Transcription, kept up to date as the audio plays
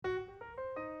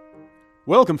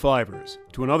Welcome, Fivers,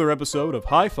 to another episode of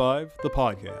High Five, the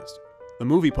podcast, the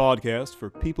movie podcast for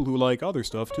people who like other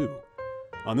stuff too.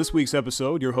 On this week's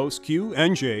episode, your hosts Q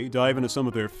and J dive into some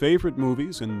of their favorite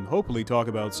movies and hopefully talk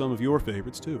about some of your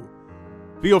favorites too.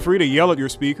 Feel free to yell at your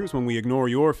speakers when we ignore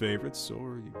your favorites,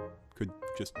 or you could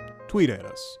just tweet at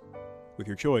us with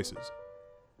your choices,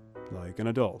 like an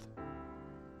adult.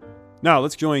 Now,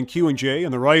 let's join Q and J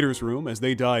in the writer's room as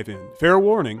they dive in. Fair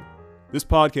warning, this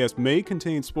podcast may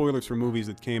contain spoilers for movies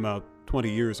that came out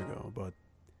 20 years ago, but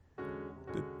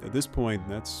at this point,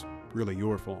 that's really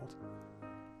your fault.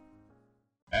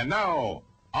 And now,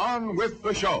 on with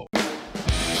the show.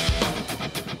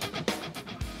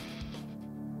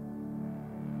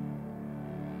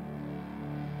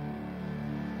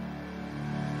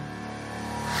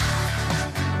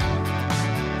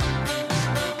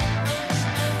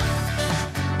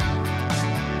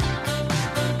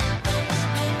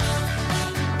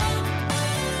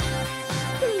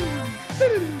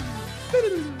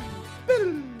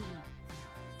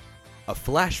 A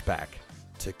flashback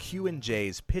to Q and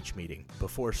J's pitch meeting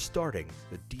before starting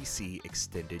the DC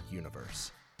Extended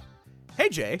Universe. Hey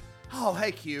Jay. Oh,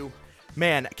 hey Q.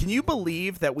 Man, can you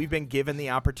believe that we've been given the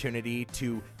opportunity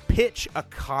to pitch a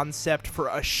concept for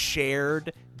a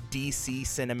shared DC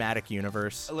cinematic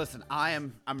universe? Listen,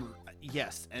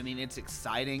 yes, I mean, it's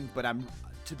exciting, but I'm,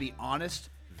 to be honest,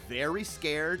 very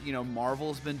scared. You know,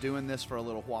 Marvel's been doing this for a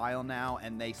little while now,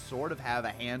 and they sort of have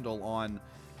a handle on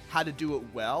how to do it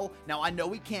well. Now, I know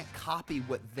we can't copy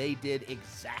what they did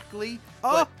exactly,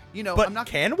 but, you know, but I'm not...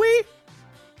 Can we?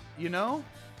 You know?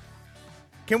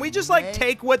 Can we just,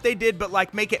 take what they did,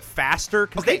 but, make it faster?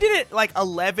 Because they did it,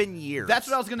 11 years. That's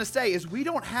what I was going to say, is we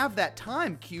don't have that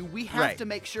time, Q. We have Right. to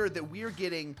make sure that we're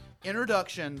getting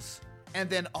introductions and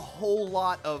then a whole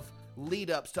lot of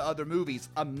lead-ups to other movies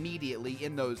immediately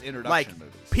in those introduction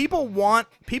movies. People want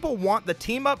the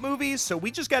team-up movies, so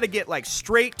we just got to get,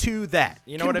 straight to that.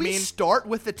 You know what I mean? Can we start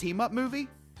with the team-up movie?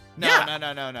 No.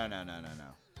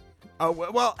 Oh,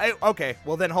 well, okay.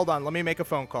 Well, then hold on. Let me make a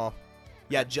phone call.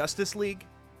 Yeah, Justice League?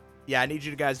 Yeah, I need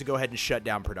you guys to go ahead and shut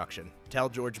down production. Tell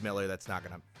George Miller that's not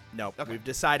going to... Nope. Okay. We've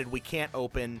decided we can't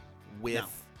open with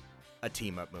a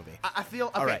team-up movie. I feel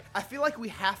okay. All right. I feel like we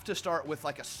have to start with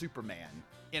a Superman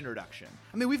introduction.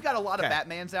 I mean, we've got a lot of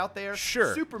Batmans out there.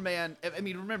 Sure. Superman, I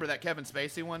mean, remember that Kevin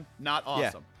Spacey one? Not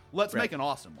awesome. Yeah. Let's Right. make an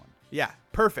awesome one. Yeah,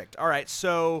 perfect. All right,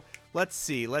 so let's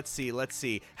see.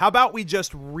 How about we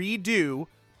just redo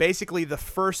basically the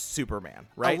first Superman,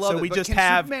 right? I love so it, we but just can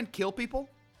have Superman kill people?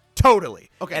 Totally.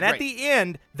 Okay, and at great. the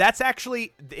end, that's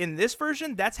actually, in this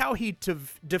version, that's how he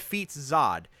defeats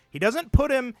Zod. He doesn't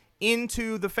put him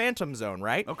into the Phantom Zone,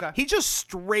 right? Okay. He just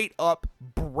straight up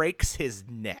breaks his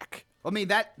neck. I mean,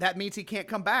 that means he can't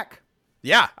come back.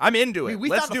 Yeah, I'm into it. We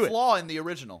Let's found do a it. flaw in the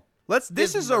original.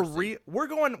 This is mercy.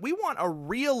 we want a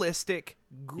realistic,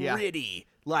 gritty,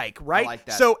 right? I like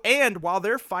that. So, and while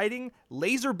they're fighting,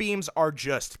 laser beams are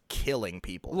just killing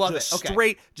people. Love just it. Okay.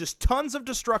 Straight, just tons of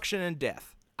destruction and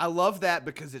death. I love that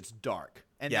because it's dark.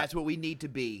 And Yeah. that's what we need to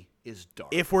be, is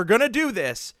dark. If we're going to do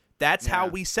this, that's how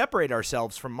Yeah. we separate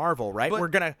ourselves from Marvel, right? But- We're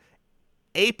going to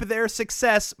ape their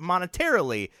success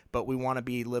monetarily, but we want to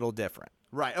be a little different.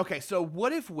 Right. Okay. So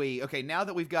what if now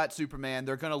that we've got Superman,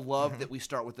 they're going to love that we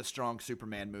start with a strong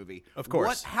Superman movie. Of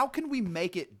course. How can we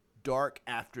make it dark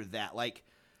after that?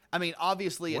 I mean,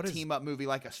 obviously What a is- team-up movie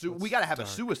we got to have a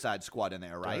Suicide Squad in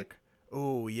there, right?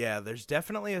 Oh, yeah, there's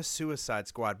definitely a Suicide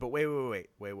Squad, but wait,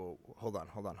 hold on.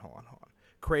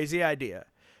 Crazy idea.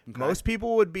 Okay. Most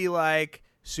people would be like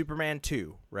Superman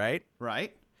 2, right?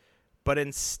 Right. But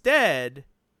instead,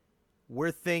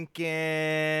 we're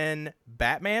thinking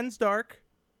Batman's dark.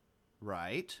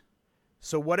 Right.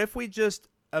 So what if we just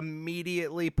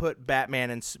immediately put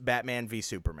Batman and Batman v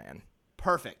Superman?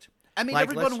 Perfect. I mean, Like,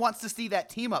 everyone let's- wants to see that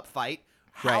team-up fight.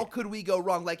 How Right. could we go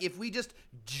wrong? If we just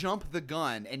jump the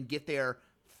gun and get there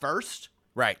first,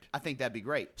 Right. I think that'd be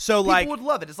great. So, people would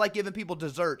love it. It's like giving people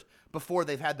dessert before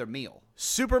they've had their meal.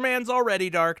 Superman's already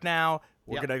dark now.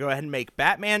 We're Yep. going to go ahead and make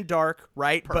Batman dark,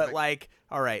 right? Perfect. But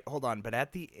all right, hold on. But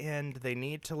at the end, they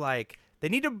need to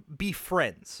be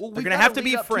friends. Well, They're we've going to gotta have to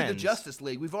lead be up friends. to the Justice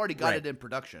League. We've already got Right. it in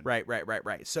production. Right.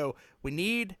 So we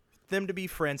need them to be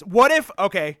friends. What if,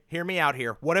 okay, hear me out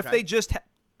here. What if Okay. they just,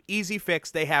 easy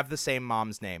fix, they have the same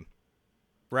mom's name?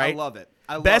 Right? I love it.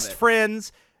 Best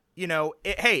friends. You know,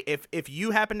 hey, if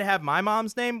you happen to have my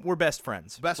mom's name, we're best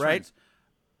friends. Best right? friends.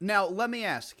 Now, let me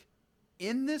ask.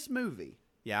 In this movie,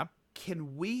 Yeah.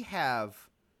 can we have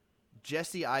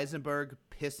Jesse Eisenberg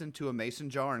piss into a mason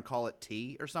jar and call it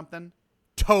tea or something?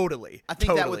 Totally. I think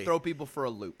that totally. would throw people for a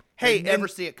loop. Hey, They'd never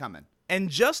and- see it coming. And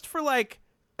just for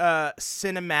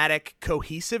cinematic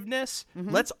cohesiveness,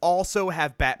 let's also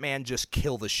have Batman just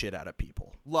kill the shit out of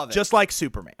people. Love it. Just like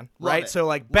Superman, right? it. So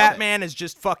like Love Batman is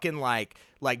just fucking like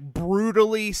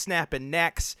brutally snapping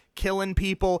necks, killing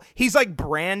people. He's like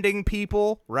branding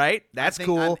people, right? That's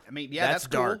cool. I mean, yeah, that's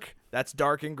cool. dark. That's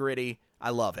dark and gritty. I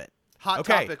love it. Hot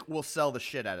Okay. Topic will sell the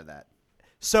shit out of that.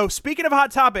 So speaking of Hot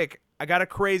Topic, I got a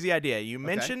crazy idea. You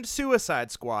mentioned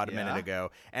Suicide Squad a minute Yeah.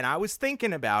 ago, and I was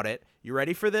thinking about it. You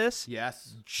ready for this?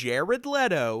 Yes. Jared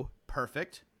Leto,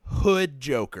 Perfect. Hood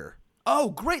Joker. Oh,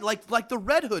 great! Like the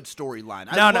Red Hood storyline.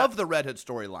 I No. love the Red Hood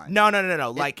storyline. No.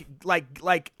 Like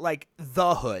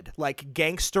the Hood, like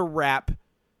gangster rap,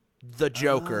 the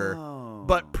Joker,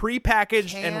 but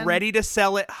prepackaged and Can- ready to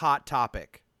sell it. Hot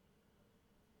Topic.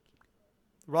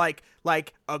 Like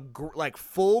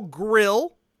full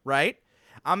grill, right?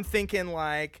 I'm thinking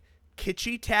like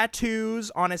kitschy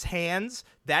tattoos on his hands.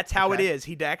 That's how it Okay. is.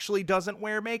 He actually doesn't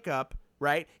wear makeup,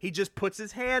 right? He just puts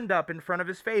his hand up in front of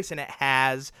his face and it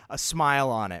has a smile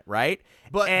on it, right?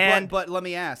 But let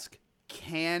me ask: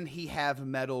 can he have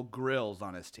metal grills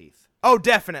on his teeth? Oh,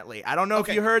 definitely. I don't know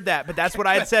Okay. if you heard that, but that's what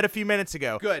I had Good. said a few minutes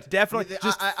ago. Good. Definitely.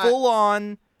 Just I- full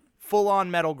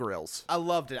on metal grills. I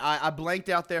loved it. I blanked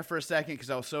out there for a second because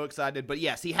I was so excited. But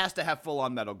yes, he has to have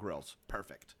full-on metal grills.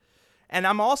 Perfect. And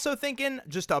I'm also thinking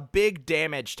just a big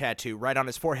damage tattoo right on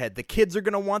his forehead. The kids are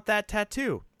going to want that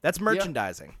tattoo. That's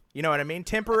merchandising. You know what I mean?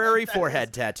 Temporary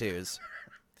forehead tattoos.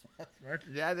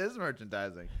 Yeah, it is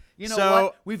merchandising. You know So-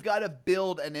 what? We've got to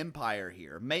build an empire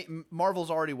here.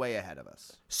 Marvel's already way ahead of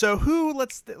us. So who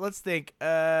let's think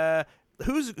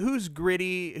who's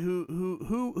gritty,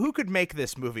 who could make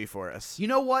this movie for us? You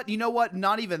know what?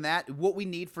 Not even that. What we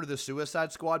need for the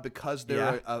Suicide Squad, because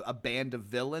they're Yeah. a band of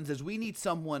villains, is we need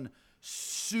someone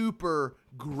super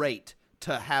great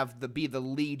to have be the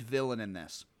lead villain in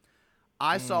this.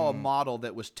 I saw a model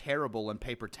that was terrible in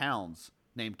Paper Towns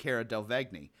named Cara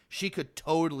Delvegni. She could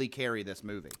totally carry this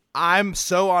movie. I'm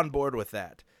so on board with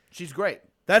that. She's great.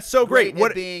 That's so great.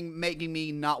 At making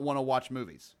me not want to watch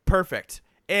movies. Perfect.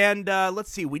 And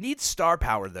let's see. We need star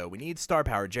power, though. We need star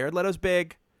power. Jared Leto's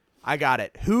big. I got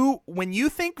it. When you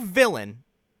think villain,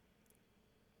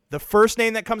 the first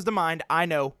name that comes to mind, I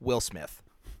know, Will Smith.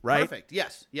 Right? Perfect.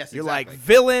 Yes. Yes. You're exactly. like,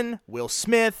 villain, Will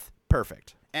Smith.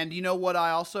 Perfect. And you know what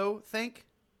I also think?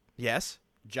 Yes?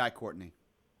 Jai Courtney.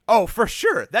 Oh, for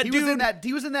sure. That He dude.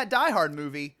 was in that Die Hard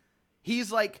movie.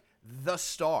 He's like the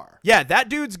star. Yeah, that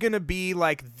dude's going to be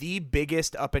like the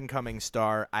biggest up-and-coming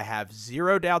star. I have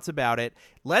zero doubts about it.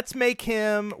 Let's make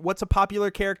him, what's a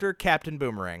popular character? Captain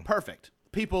Boomerang. Perfect.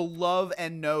 People love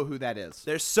and know who that is.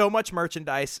 There's so much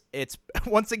merchandise. It's,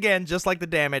 once again, just like The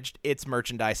Damaged, it's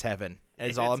merchandise heaven,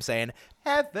 is all I'm saying.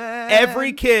 Heaven.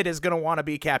 Every kid is going to want to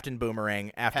be Captain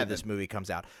Boomerang after Heaven. this movie comes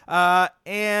out.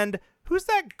 And who's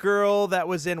that girl that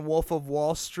was in Wolf of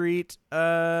Wall Street?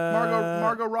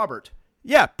 Margot Robert.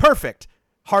 Yeah, perfect.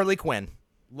 Harley Quinn.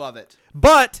 Love it.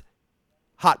 But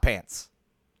hot pants.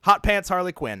 Hot pants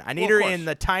Harley Quinn. I need Well, of her course. in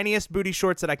the tiniest booty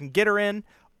shorts that I can get her in.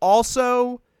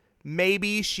 Also,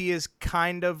 maybe she is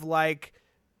kind of like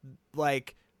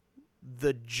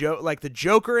the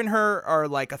Joker and her are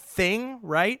like a thing,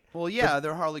 right? Well, yeah,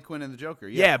 they're Harley Quinn and the Joker.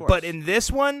 Yeah, Yeah, of course. but in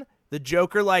this one, the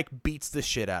Joker like beats the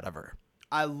shit out of her.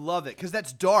 I love it because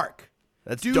that's dark.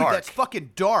 That's Dude, dark. that's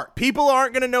fucking dark. People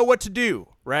aren't going to know what to do,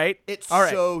 right? It's all right.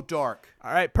 so dark.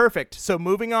 All right, perfect. So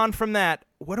moving on from that,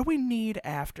 what do we need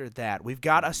after that? We've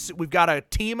got a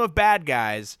team of bad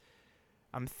guys.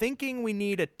 I'm thinking we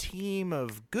need a team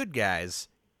of good guys.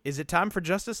 Is it time for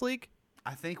Justice League?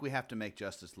 I think we have to make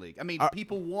Justice League. I mean,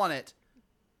 people want it.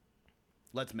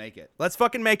 Let's make it. Let's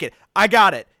fucking make it. I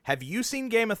got it. Have you seen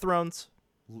Game of Thrones?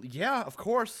 Yeah, of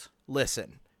course.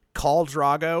 Listen, Khal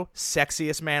Drogo,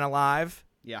 sexiest man alive,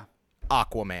 Yeah.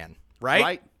 Aquaman, right?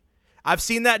 Right. I've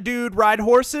seen that dude ride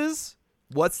horses.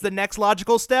 What's the next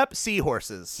logical step?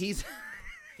 Seahorses.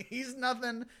 He's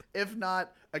nothing if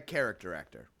not a character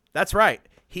actor. That's right.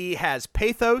 He has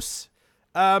pathos.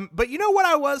 But you know what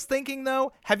I was thinking,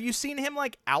 though? Have you seen him,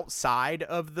 like, outside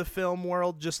of the film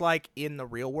world, just, like, in the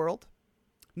real world?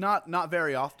 Not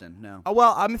very often, no.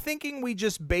 Well, I'm thinking we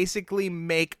just basically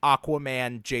make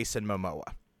Aquaman Jason Momoa.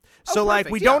 So, like,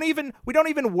 perfect, we yeah. don't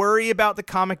even worry about the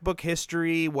comic book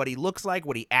history, what he looks like,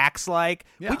 what he acts like.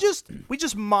 Yeah. We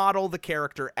just model the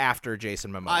character after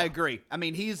Jason Momoa. I agree. I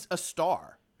mean, he's a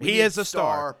star. We He need is a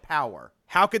star. power.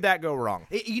 How could that go wrong?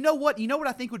 You know what? You know what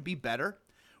I think would be better?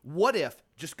 What if,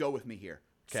 just go with me here.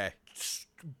 Okay.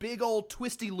 Big old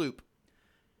twisty loop.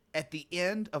 At the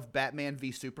end of Batman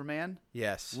v Superman,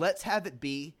 Yes. let's have it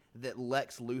be that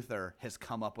Lex Luthor has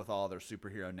come up with all their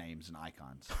superhero names and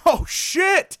icons. Oh,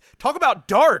 shit! Talk about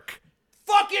dark.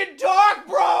 fucking dark,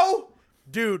 bro.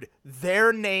 Dude,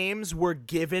 their names were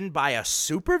given by a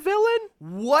supervillain?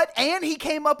 What? And he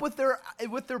came up with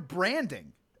their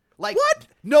branding. Like, What?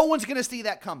 No one's gonna see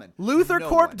that coming. Luthor No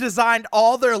Corp one. designed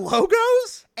all their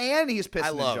logos? And he's pissing I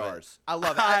love in it. jars. I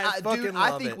love it. I Dude, fucking I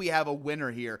love think it. we have a winner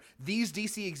here. These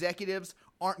DC executives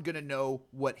aren't gonna know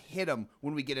what hit them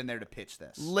when we get in there to pitch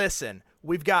this. Listen,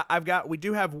 we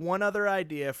do have one other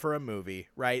idea for a movie,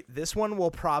 right? This one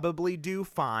will probably do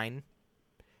fine.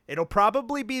 It'll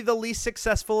probably be the least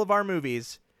successful of our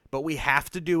movies, but we have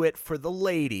to do it for the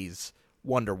ladies.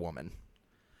 Wonder Woman.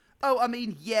 Oh, I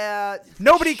mean, yeah.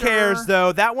 Nobody sure. cares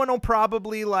though. That one will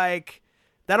probably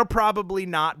that'll probably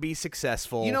not be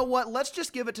successful. You know what? Let's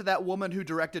just give it to that woman who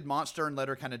directed Monster and let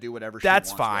her kind of do whatever she That's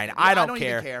wants. fine. with it. I Yeah, don't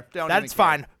care. Even care. Don't That's even care.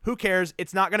 fine. Who cares?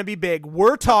 It's not going to be big.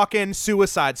 We're talking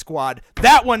Suicide Squad.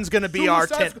 That one's going to be our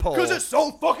tent pole. Because it's so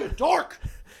fucking dark.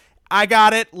 I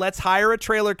got it. Let's hire a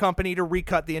trailer company to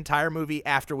recut the entire movie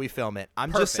after we film it. I'm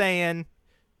just Perfect. saying.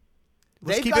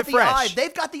 Let's They've keep got it the fresh. eye.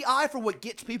 They've got the eye for what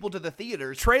gets people to the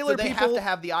theaters. Trailer so they have people- to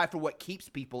have the eye for what keeps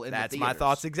people in That's the my theaters.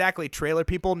 thoughts exactly. Trailer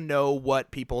people know what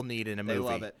people need in a They movie.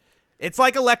 love it. It's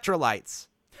like electrolytes.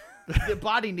 The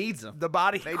body needs them. The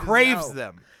body They just craves know.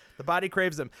 them. The body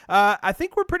craves them. I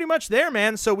think we're pretty much there,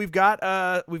 man. So we've got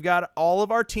all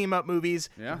of our team up movies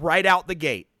Yeah. right out the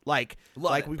gate. Like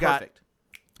Love it. we've Perfect.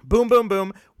 got boom, boom,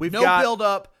 boom. We've No got build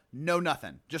up, no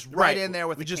nothing. Just right in there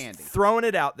with we the just candy. throwing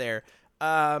it out there.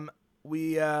 I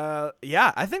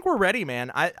think we're ready,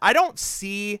 man. I don't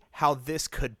see how this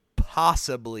could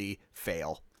possibly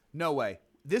fail. No way.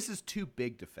 This is too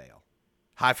big to fail.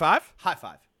 High five. High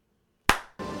five.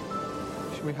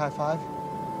 Should we high five?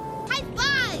 High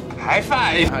five! High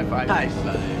five. High five. High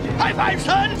five. High five,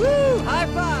 son! Woo! High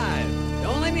five.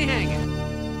 Don't leave me hanging.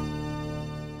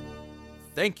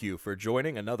 Thank you for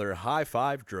joining another High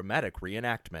Five dramatic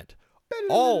reenactment.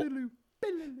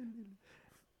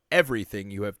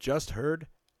 Everything you have just heard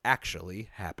actually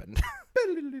happened.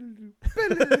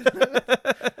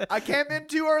 I came in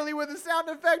too early with a sound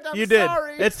effect. I'm You did.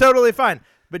 sorry. It's totally fine.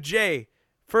 But Jay,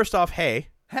 first off, hey.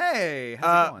 Hey,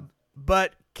 how's it going?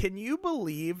 But can you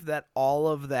believe that all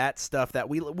of that stuff that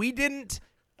we didn't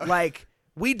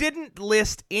we didn't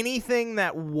list anything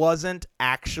that wasn't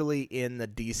actually in the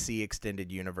DC extended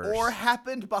universe? Or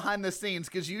happened behind the scenes,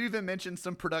 because you even mentioned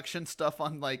some production stuff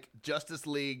on like Justice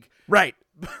League right.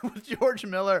 with George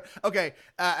Miller. Okay,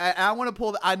 I want to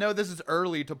pull. I know this is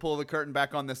early to pull the curtain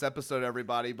back on this episode,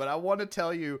 everybody, but I want to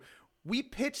tell you, we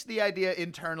pitched the idea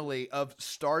internally of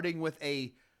starting with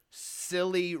a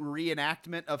silly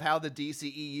reenactment of how the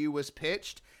DCEU was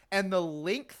pitched, and the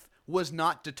length was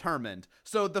not determined.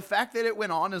 So the fact that it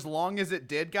went on as long as it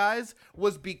did, guys,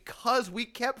 was because we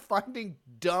kept finding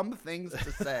dumb things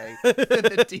to say that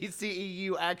the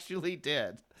DCEU actually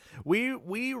did.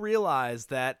 We realized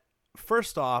that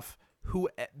first off,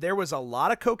 there was a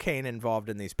lot of cocaine involved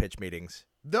in these pitch meetings.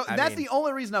 That's the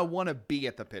only reason I want to be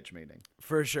at the pitch meeting.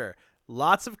 For sure.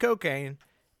 Lots of cocaine.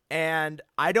 And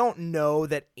I don't know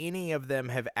that any of them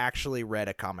have actually read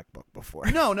a comic book before.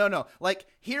 No. Like,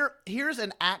 here's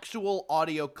an actual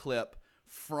audio clip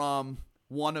from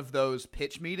one of those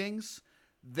pitch meetings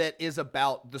that is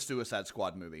about the Suicide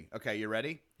Squad movie. Okay, you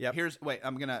ready? Yep.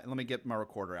 Let me get my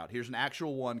recorder out. Here's an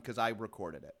actual one because I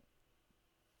recorded it.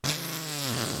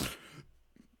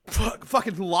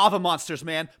 Fucking lava monsters,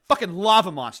 man. Fucking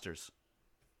lava monsters.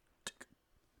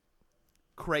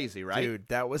 Crazy, right? Dude,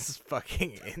 that was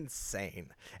fucking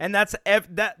insane. And that's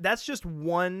just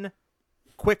one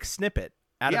quick snippet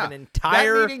out of an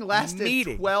entire that meeting lasted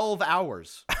meeting. 12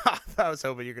 hours. I was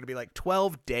hoping you're going to be like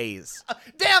 12 days.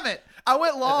 Damn it! I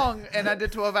went long and I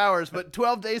did 12 hours, but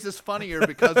 12 days is funnier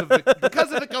because of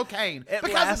the cocaine. It because of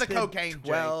the lasted cocaine,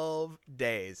 12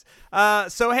 days.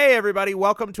 So, hey, everybody.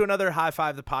 Welcome to another High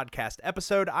Five the Podcast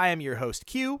episode. I am your host,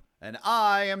 Q. And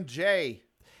I am Jay.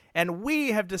 And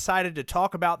we have decided to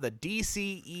talk about the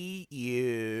DCEU.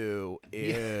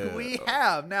 We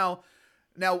have. Now,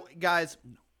 guys,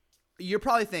 you're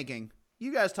probably thinking,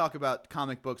 you guys talk about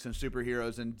comic books and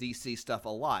superheroes and DC stuff a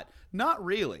lot. Not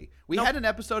really. We had an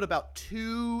episode about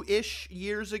 2-ish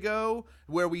years ago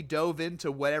where we dove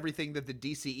into everything that the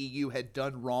DCEU had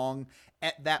done wrong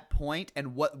at that point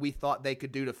and what we thought they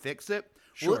could do to fix it.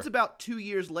 Sure. Well, it's about 2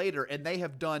 years later, and they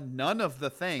have done none of the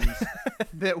things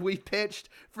that we pitched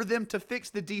for them to fix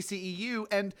the DCEU.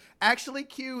 And actually,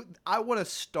 Q, I want to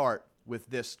start with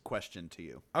this question to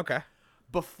you. Okay.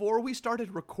 Before we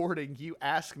started recording, you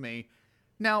asked me,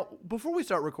 now, before we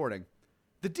start recording,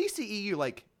 the DCEU,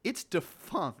 like, it's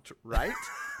defunct, right?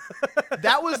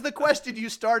 That was the question you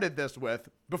started this with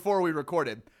before we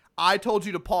recorded. I told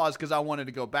you to pause because I wanted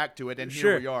to go back to it, and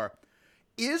Sure. here we are.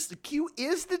 is the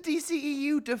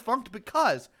DCEU defunct?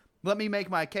 Because let me make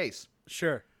my case.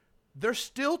 Sure. They're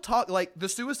still like the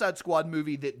Suicide Squad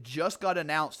movie that just got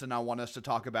announced, and I want us to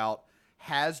talk about.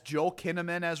 Has Joel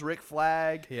Kinnaman as Rick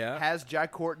Flag. Yeah. Has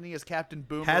Jack Courtney as Captain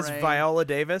Boomerang. Has Viola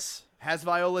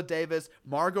Davis.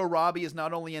 Margot Robbie is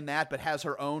not only in that, but has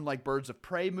her own like Birds of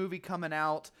Prey movie coming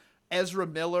out. Ezra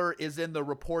Miller is in the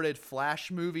reported Flash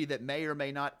movie that may or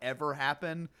may not ever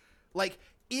happen. Like,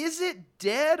 is it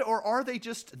dead, or are they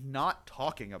just not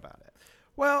talking about it?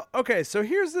 Well, okay, so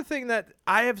here's the thing that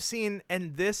I have seen,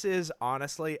 and this is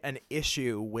honestly an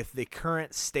issue with the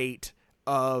current state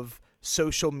of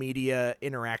social media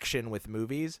interaction with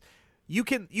movies. You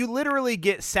literally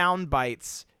get sound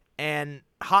bites and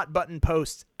hot button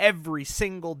posts every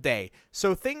single day.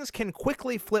 So things can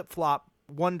quickly flip-flop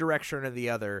one direction or the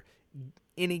other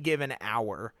any given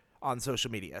hour on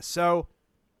social media. So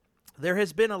there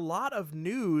has been a lot of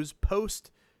news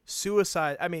post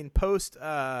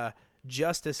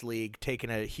Justice League taking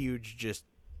a huge just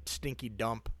stinky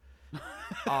dump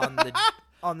on the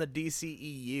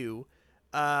DCEU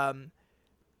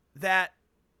that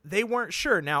they weren't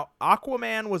sure. Now,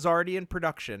 Aquaman was already in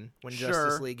production when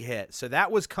Justice League hit, so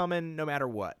that was coming no matter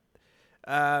what.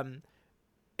 And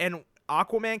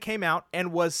Aquaman came out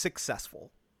and was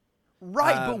successful.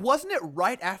 Right, but wasn't it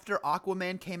right after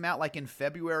Aquaman came out, like in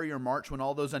February or March, when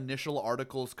all those initial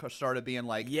articles started being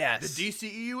like, yes, the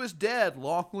DCEU is dead,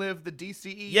 long live the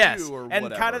DCEU, yes, or and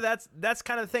whatever. kind of that's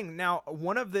kind of the thing. Now,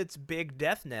 one of its big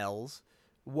death knells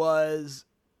was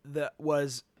Ben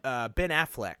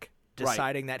Affleck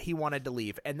deciding that he wanted to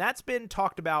leave, and that's been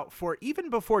talked about for even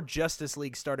before Justice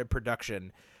League started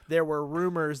production. There were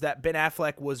rumors that Ben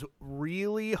Affleck was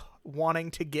really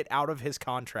wanting to get out of his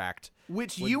contract.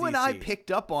 Which you and I picked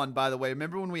up on, by the way.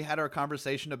 Remember when we had our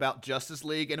conversation about Justice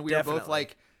League, and we were both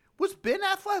like, was Ben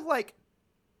Affleck, like,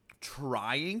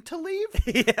 trying to leave?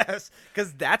 Yes,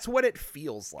 because that's what it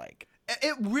feels like.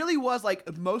 It really was,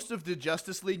 like, most of the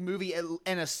Justice League movie,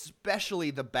 and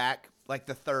especially the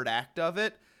third act of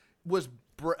it, was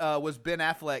Ben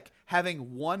Affleck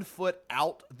having 1 foot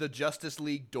out the Justice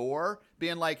League door,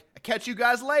 being like, "I'll catch you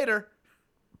guys later."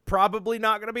 Probably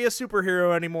not going to be a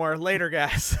superhero anymore. Later,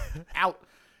 guys. Out.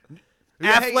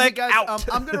 Affleck, hey guys,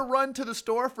 out. I'm going to run to the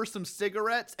store for some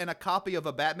cigarettes and a copy of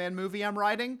a Batman movie I'm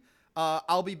writing.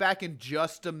 I'll be back in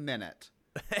just a minute.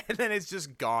 And then it's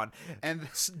just gone. And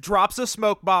drops a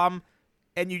smoke bomb,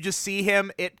 and you just see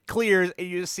him, it clears, and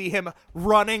you just see him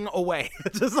running away.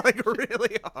 Just like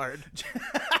really hard.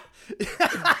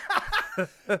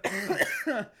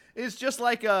 It's just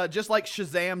like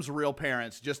Shazam's real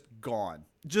parents, just gone.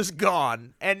 Just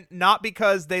gone. And not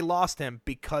because they lost him,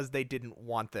 because they didn't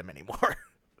want them anymore.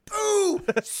 Ooh,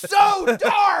 so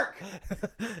dark.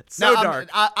 Dark.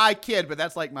 I kid, but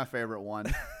that's like my favorite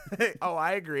one. Oh,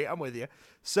 I agree. I'm with you.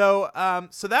 So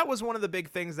that was one of the big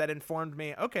things that informed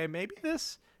me, okay, maybe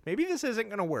this isn't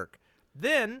going to work.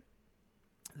 Then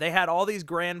they had all these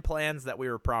grand plans that we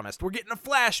were promised. We're getting a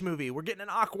Flash movie. We're getting an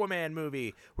Aquaman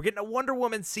movie. We're getting a Wonder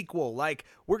Woman sequel. Like,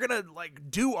 we're going to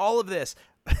do all of this.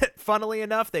 Funnily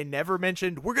enough, they never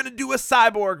mentioned we're going to do a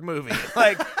Cyborg movie.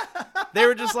 Like, they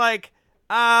were just like,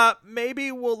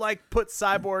 maybe we'll put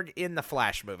Cyborg in the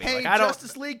Flash movie. Hey, like,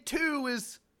 Justice League 2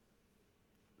 is,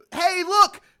 hey,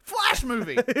 look, Flash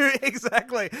movie.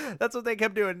 Exactly. That's what they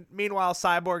kept doing. Meanwhile,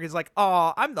 Cyborg is like,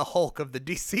 "Oh, I'm the Hulk of the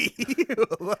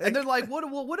DCU." And they're like,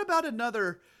 what about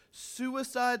another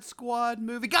Suicide Squad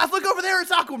movie? Guys, look over there.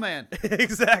 It's Aquaman.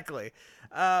 Exactly.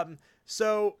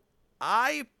 So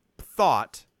I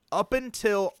thought up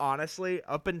until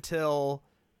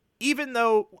even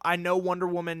though I know Wonder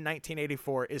Woman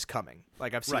 1984 is coming,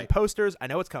 like I've seen posters, I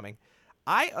know it's coming.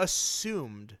 I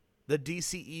assumed the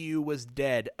DCEU was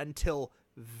dead until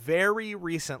very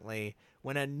recently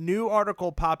when a new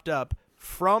article popped up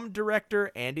from director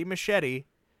Andy Muschietti,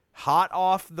 hot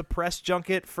off the press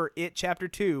junket for It Chapter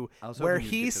 2, where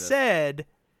he said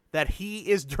that he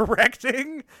is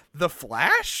directing The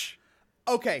Flash?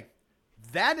 Okay,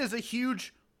 that is a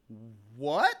huge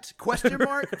what? Question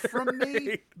mark from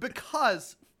me?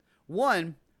 Because,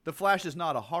 one, The Flash is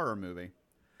not a horror movie.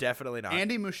 Definitely not.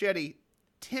 Andy Muschietti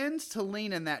tends to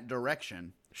lean in that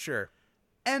direction. Sure.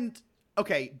 And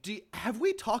okay, have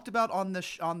we talked about on the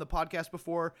podcast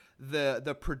before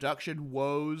the production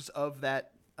woes of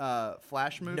that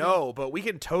Flash movie? No, but we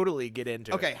can totally get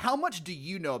into it. Okay, how much do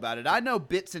you know about it? I know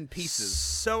bits and pieces.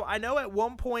 So I know at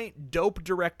one point dope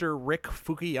director Rick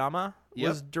Fukuyama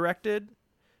was directed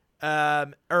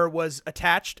or was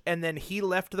attached, and then he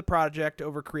left the project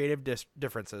over creative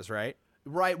differences, right?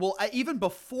 Right. Well, even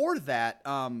before that,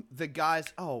 the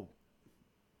guys.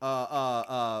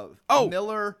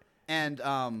 Miller.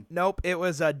 And Nope, it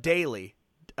was Daly.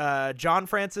 John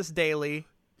Francis Daly.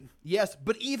 yes,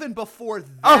 but even before that,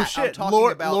 Oh shit, I'm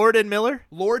talking about Lord and Miller.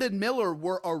 Lord and Miller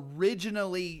were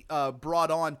originally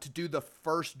brought on to do the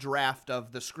first draft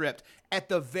of the script at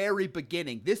the very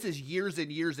beginning. This is years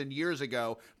and years and years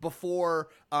ago, before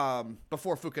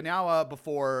Fukunaga,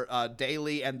 before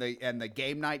Daly and the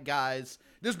Game Night guys.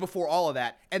 This is before all of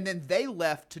that, and then they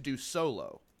left to do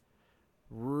Solo.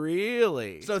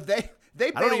 Really? So they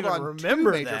don't bailed even on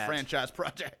remember two major that. franchise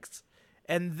projects.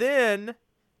 And then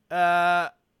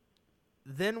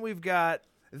we've got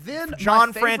Then John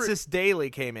my favorite- Francis Daly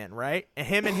came in, right? And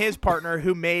him and his partner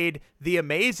who made the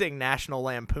amazing National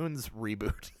Lampoon's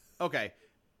reboot. Okay.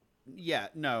 Yeah,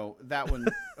 no, that one.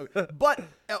 Okay. But,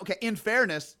 okay, in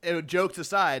fairness, jokes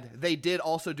aside, they did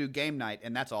also do Game Night,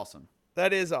 and that's awesome.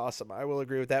 That is awesome. I will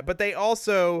agree with that. But they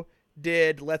also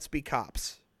did Let's Be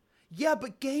Cops. Yeah,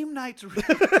 but Game Night's.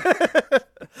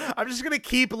 I'm just going to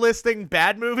keep listing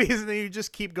bad movies and then you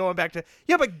just keep going back to,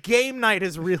 yeah, but Game Night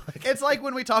is really good. It's like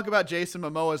when we talk about Jason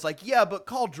Momoa, it's like, yeah, but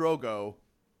Khal Drogo.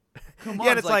 Come on.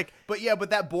 Yeah, and it's like, but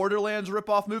that Borderlands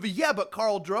ripoff movie, yeah, but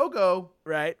Khal Drogo.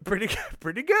 right? Pretty good.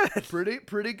 Pretty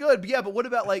good. But yeah, but what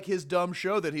about like his dumb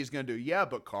show that he's going to do? Yeah,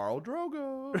 but Khal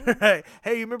Drogo.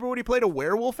 Hey, you remember when he played a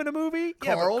werewolf in a movie?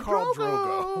 Yeah, but Khal Khal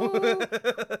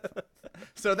Drogo.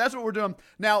 So that's what we're doing.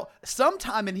 Now,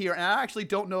 sometime in here, and I actually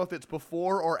don't know if it's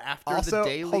before or after Also, the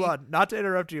daily. hold on, not to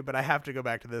interrupt you, but I have to go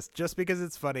back to this just because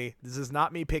it's funny. This is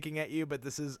not me picking at you, but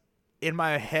this is in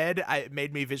my head. It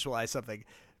made me visualize something.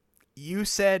 You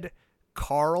said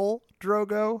Khal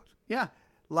Drogo, Yeah.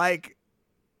 like,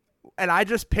 and I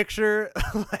just picture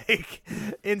like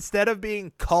instead of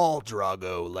being Khal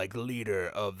Drogo, like leader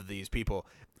of these people,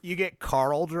 you get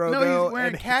Khal Drogo. No, he's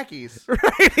wearing and khakis.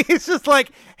 right? He's just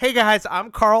like, hey guys,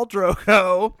 I'm Khal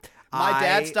Drogo. My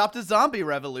dad stopped a zombie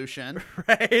revolution.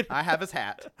 Right? I have his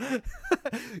hat.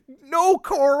 No,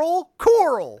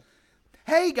 Coral.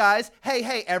 Hey, guys. Hey,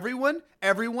 everyone.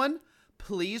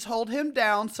 Please hold him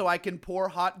down so I can pour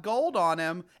hot gold on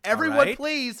him. Everyone, right.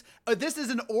 please. This is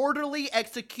an orderly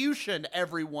execution,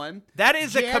 everyone. That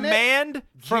is a command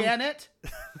from Janet,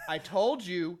 I told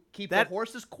you, keep That- the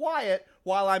horses quiet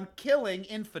while I'm killing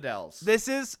infidels.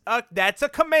 that's a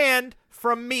command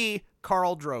from me,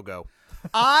 Khal Drogo.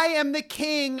 I am the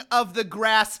king of the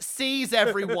grass seas,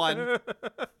 everyone.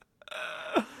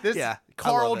 This Yeah, I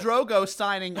Khal love it. Drogo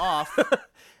signing off.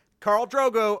 Khal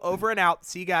Drogo, over and out.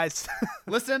 See you guys.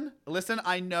 Listen,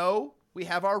 I know we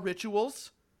have our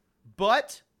rituals,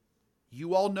 but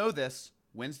you all know this.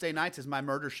 Wednesday nights is my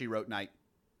Murder, She Wrote night.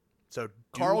 So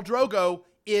Khal Drogo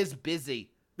is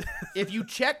busy. If you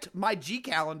checked my G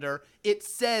calendar, it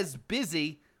says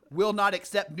busy, will not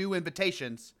accept new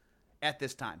invitations at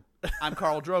this time. I'm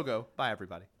Khal Drogo. Bye,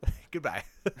 everybody. goodbye.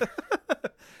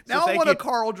 Now I thank want you. a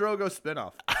Khal Drogo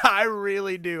spinoff. I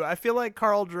really do. I feel like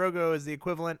Khal Drogo is the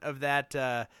equivalent of that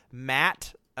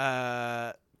Matt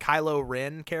Kylo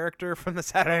Ren character from the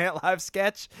Saturday Night Live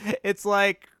sketch. It's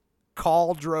like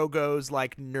Khal Drogo's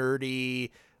like nerdy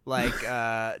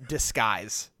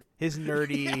disguise. His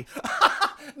nerdy.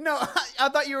 No, I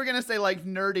thought you were going to say like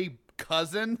nerdy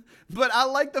cousin, but I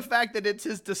like the fact that it's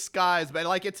his disguise, but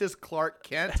like it's his Clark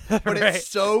Kent, but Right. it's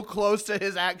so close to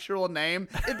his actual name.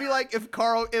 It'd be like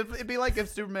if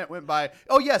Superman went by,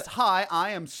 oh yes, hi,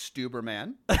 I am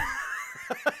Stuberman.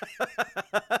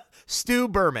 Stu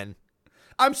Berman.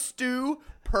 I'm Stu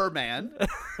Perman.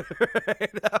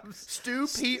 Stu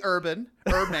P. Urban.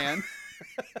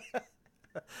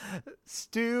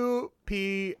 Stu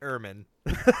P. Erman.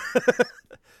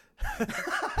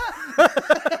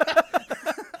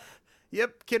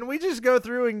 Yep. Can we just go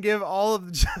through and give all of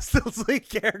the Justice League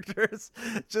characters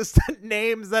just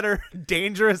names that are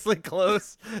dangerously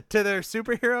close to their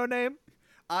superhero name?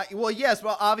 Well, yes.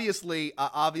 Well, obviously,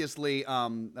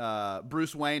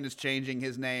 Bruce Wayne is changing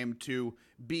his name to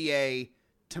B.A.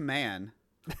 to Man.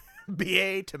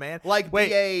 B.A. to Man. Like Wait.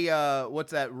 B.A.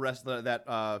 What's that wrestler?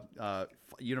 That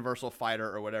Universal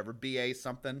Fighter or whatever. B.A.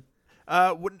 something.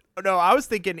 No, I was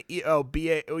thinking.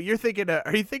 B.A. Oh, you're thinking.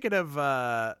 Are you thinking of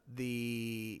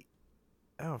the?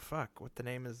 Oh fuck! What the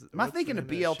name is? Am I what's the thinking of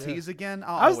name that BLTs show? again?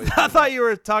 I thought you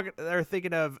were talking. Or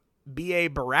thinking of B.A.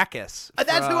 Baracus.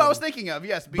 That's who I was thinking of.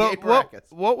 Yes, B.A. But Baracus.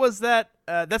 what was that?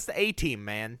 That's the A-Team,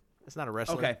 man. It's not a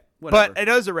wrestler. Okay, whatever. But it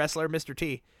is a wrestler, Mr.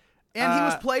 T. And he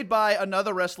was played by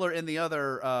another wrestler in the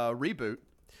other reboot.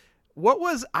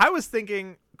 I was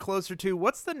thinking closer to,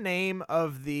 what's the name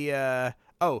of the,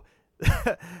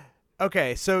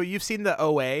 okay, so you've seen the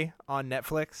OA on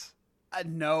Netflix?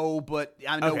 No, but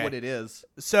I know Okay. what it is.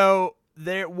 So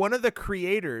one of the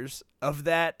creators of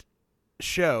that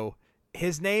show,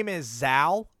 his name is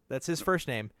Zal, That's his first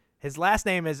name. His last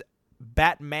name is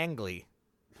Batmangley.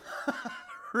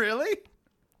 Really?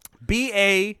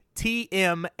 Batmanglij.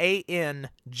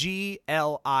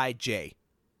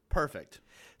 Perfect.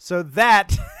 So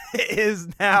that is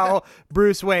now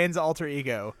Bruce Wayne's alter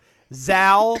ego,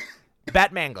 Zal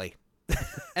Batmangley.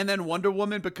 And then Wonder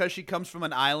Woman, because she comes from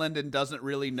an island and doesn't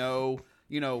really know,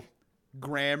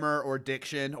 grammar or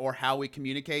diction or how we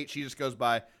communicate, she just goes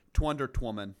by Twonder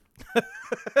Twoman.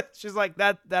 She's like,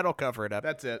 that'll cover it up.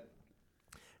 That's it.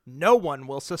 No one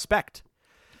will suspect.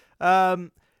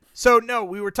 So no,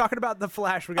 we were talking about the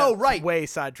Flash. We got way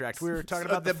sidetracked. We were talking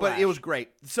about the Flash. But it was great.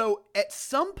 So at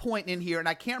some point in here, and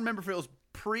I can't remember if it was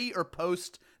pre or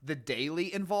post the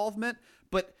Daily involvement,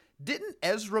 but didn't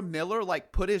Ezra Miller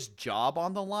put his job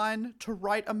on the line to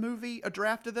write a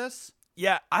draft of this?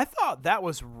 Yeah, I thought that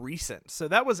was recent. So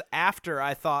that was after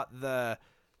I thought the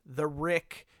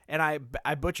Rick, and I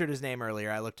butchered his name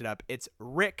earlier. I looked it up. It's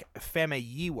Rick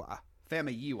Famuyiwa.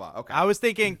 Okay. I was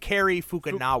thinking Cary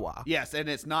Fukunaga. Yes, and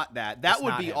it's not that. That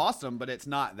would be awesome, but it's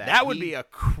not that. That would be a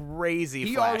crazy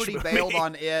He Flash already movie. bailed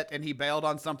on it, and he bailed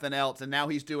on something else, and now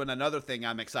he's doing another thing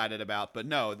I'm excited about. But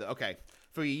no, okay.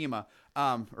 Fuyima.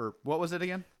 Or what was it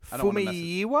again? I don't wanna mess it-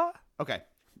 Fumiyiwa? Okay.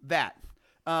 That.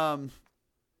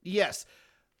 Yes.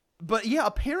 But yeah,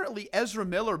 apparently Ezra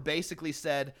Miller basically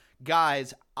said,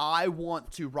 guys, I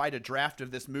want to write a draft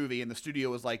of this movie. And the studio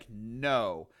was like,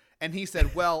 no. And he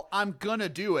said, well, I'm going to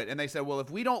do it. And they said, well, if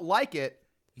we don't like it,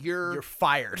 you're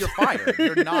fired. You're fired.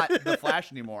 You're not the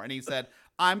Flash anymore. And he said,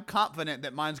 I'm confident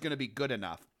that mine's going to be good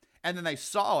enough. And then they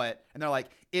saw it and they're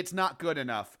like, it's not good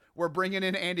enough. We're bringing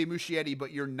in Andy Muschietti,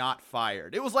 but you're not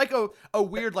fired. It was like a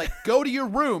weird, go to your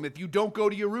room. If you don't go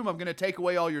to your room, I'm going to take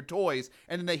away all your toys.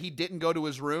 And then he didn't go to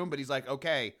his room, but he's like,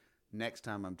 okay, next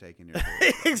time I'm taking your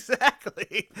toys.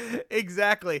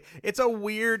 Exactly. It's a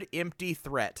weird, empty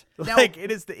threat. Now,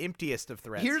 it is the emptiest of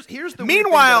threats. Here's the weird thing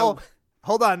Meanwhile, that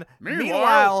hold on.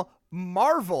 Meanwhile,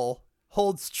 Marvel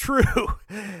holds true.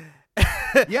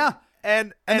 yeah.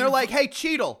 And they're like, hey,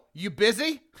 Cheadle, you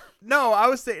busy? No, I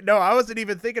wasn't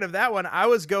even thinking of that one. I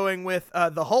was going with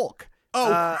the Hulk. Oh,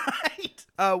 right.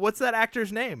 What's that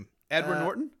actor's name? Edward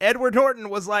Norton? Edward Norton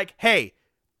was like, hey,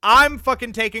 I'm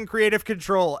fucking taking creative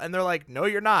control. And they're like, no,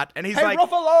 you're not. And he's hey, like,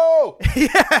 Ruffalo!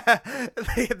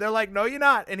 Yeah. They're like, no, you're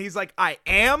not. And he's like, I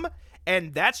am.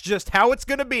 And that's just how it's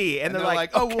going to be. And they're like,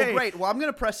 oh, okay. well, great. Well, I'm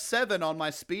going to press 7 on my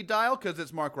speed dial because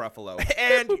it's Mark Ruffalo.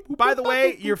 And by the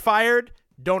way, you're fired.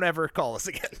 Don't ever call us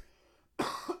again.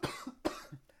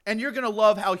 And you're going to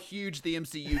love how huge the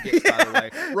MCU gets, by the way.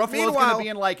 Ruffalo's going to be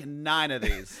in 9 of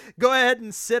these. Go ahead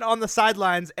and sit on the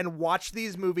sidelines and watch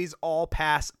these movies all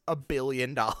pass $1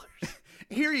 billion.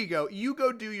 Here you go. You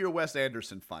go do your Wes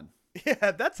Anderson fun.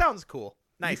 Yeah, that sounds cool.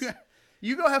 Nice.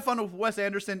 You go have fun with Wes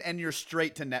Anderson and you're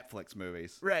straight to Netflix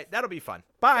movies. Right. That'll be fun.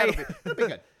 Bye. That'll be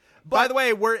good. By the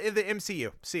way, we're in the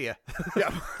MCU. See ya.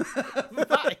 Yeah.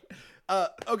 Bye.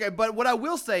 Okay, but what I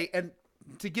will say, and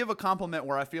to give a compliment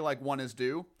where I feel like one is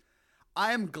due,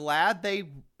 I am glad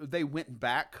they went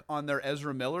back on their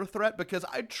Ezra Miller threat because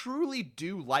I truly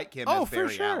do like him as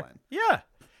Barry Allen. Yeah.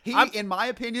 He, in my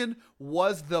opinion,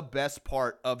 was the best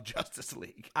part of Justice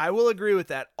League. I will agree with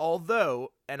that.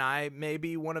 Although, and I may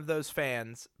be one of those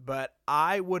fans, but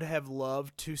I would have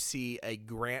loved to see a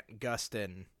Grant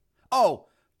Gustin. Oh,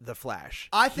 the Flash.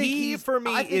 I think he's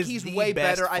the way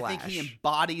best better. Flash. I think he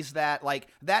embodies that. Like,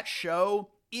 that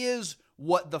show is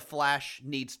what the Flash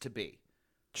needs to be.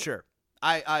 Sure.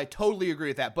 I totally agree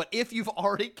with that. But if you've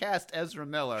already cast Ezra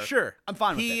Miller, sure, I'm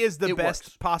fine with it. He is the best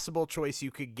works. Possible choice you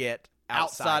could get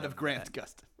outside of Grant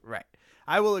Gustin. Right.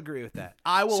 I will agree with that.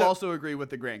 I will also agree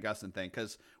with the Grant Gustin thing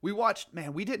because we watched.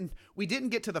 Man, we didn't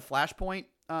get to the Flashpoint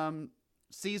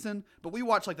season, but we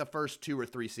watched like the first 2 or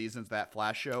 3 seasons of that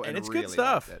Flash show, and it's really good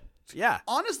stuff. liked it. Yeah.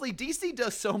 Honestly, DC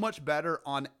does so much better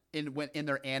in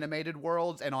their animated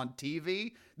worlds and on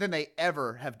TV than they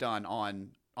ever have done on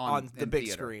the big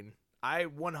theater. screen. I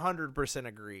 100%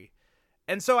 agree.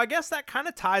 And so I guess that kind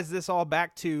of ties this all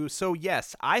back to, so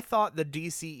yes, I thought the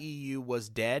DCEU was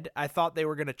dead. I thought they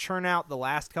were going to churn out the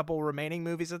last couple remaining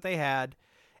movies that they had.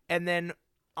 And then,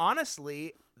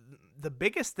 honestly, the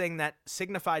biggest thing that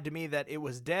signified to me that it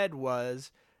was dead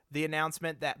was the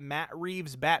announcement that Matt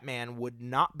Reeves' Batman would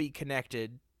not be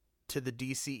connected to the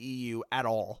DCEU at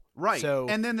all. Right. So,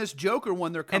 and then this Joker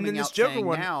one they're coming out Joker saying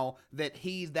one, now that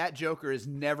that Joker is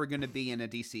never going to be in a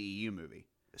DCEU movie.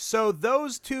 So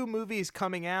those 2 movies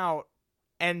coming out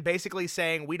and basically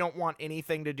saying we don't want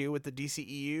anything to do with the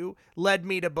DCEU led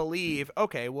me to believe,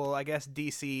 okay, well, I guess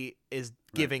DC is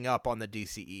giving up on the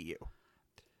DCEU.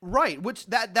 Right, which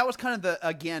that was kind of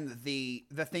the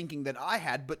thinking that I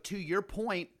had, but to your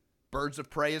point, Birds of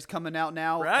Prey is coming out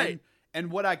now. Right.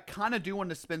 And what I kind of do want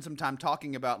to spend some time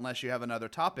talking about, unless you have another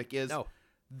topic, is No.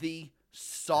 the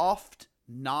soft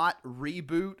not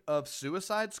reboot of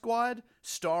Suicide Squad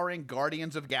starring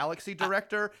Guardians of Galaxy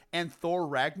director and Thor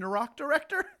Ragnarok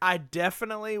director. I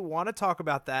definitely want to talk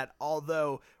about that.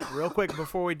 Although, real quick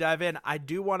before we dive in, I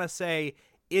do want to say,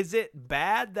 is it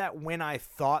bad that when I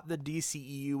thought the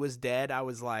DCEU was dead, I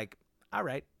was like, all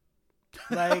right.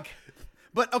 Like,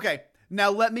 But okay, now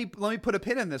let me put a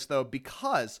pin in this though,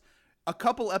 because a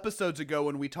couple episodes ago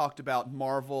when we talked about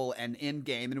Marvel and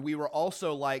Endgame, and we were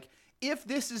also like, if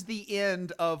this is the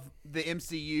end of the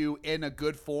MCU in a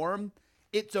good form,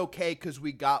 it's okay because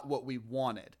we got what we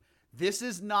wanted. This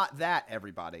is not that,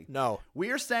 everybody. No. We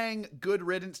are saying good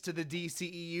riddance to the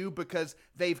DCEU because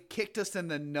they've kicked us in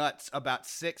the nuts about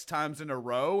 6 times in a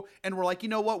row, and we're like, you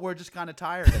know what? We're just kind of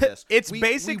tired of this. It's we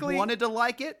basically- wanted to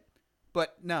like it,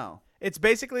 but no. it's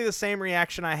basically the same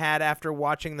reaction I had after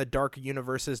watching the Dark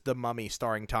Universe's The Mummy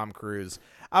starring Tom Cruise.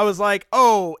 I was like,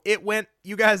 oh, it went,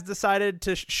 you guys decided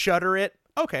to shutter it?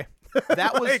 Okay.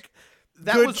 That was Like,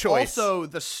 that good was choice. also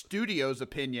the studio's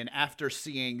opinion after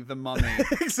seeing The Mummy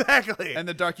Exactly. and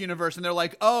the Dark Universe, and they're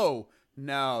like, "Oh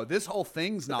no, this whole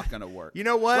thing's not gonna work." You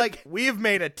know what? Like, we've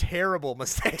made a terrible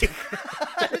mistake.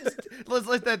 let's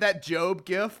let that Job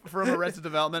gif from Arrested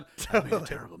Development. I made a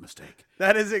terrible mistake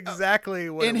That is exactly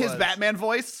what in it his was. Batman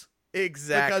voice,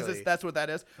 Exactly. because that's what that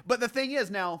is. But the thing is,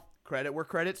 now credit where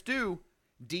credit's due,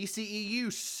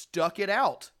 DCEU stuck it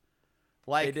out.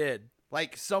 Like They did.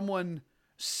 like someone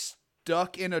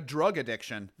stuck in a drug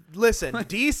addiction. Listen,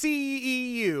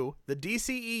 DCEU, the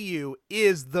DCEU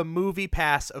is the movie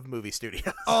pass of movie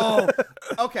studios. Oh,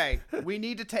 okay. We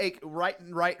need to take right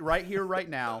here, right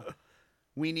now.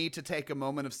 We need to take a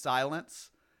moment of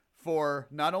silence for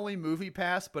not only Movie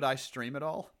Pass, but I Stream It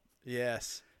All,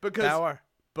 Yes. because Power.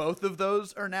 both of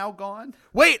those are now gone.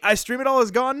 Wait, I Stream It All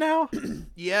is gone now?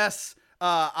 Yes.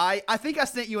 I think I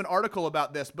sent you an article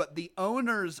about this, but the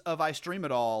owners of I Stream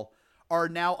It All are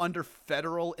now under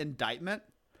federal indictment.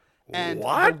 And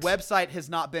What? the website has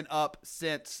not been up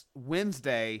since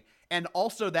Wednesday. And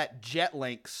also that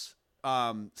JetLinks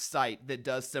site that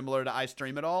does similar to I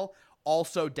Stream It All,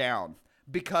 also down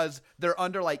because they're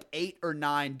under like 8 or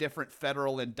 9 different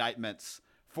federal indictments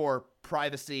for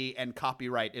privacy and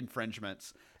copyright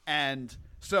infringements. And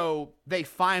so they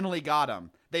finally got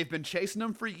them. They've been chasing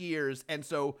them for years. And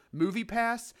so Movie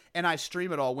Pass and I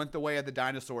Stream It All went the way of the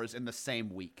dinosaurs in the same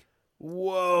week.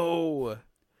 Whoa.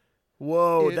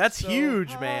 Whoa, It's that's so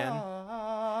huge, man.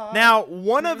 hard Now,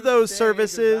 one of to those say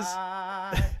services,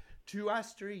 goodbye to I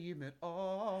Stream It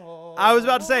All. I was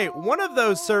about to say, one of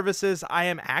those services I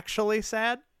am actually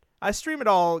sad. I Stream It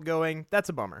All going, that's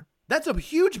a bummer. That's a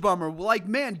huge bummer. Like,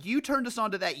 man, you turned us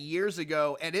onto that years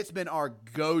ago, and it's been our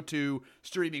go-to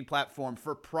streaming platform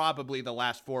for probably the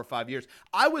last 4 or 5 years.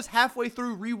 I was halfway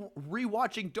through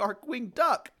rewatching Darkwing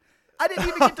Duck. I didn't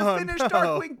even get to finish no.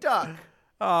 Darkwing Duck.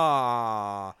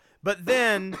 Ah, but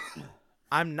then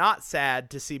I'm not sad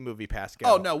to see Movie Pass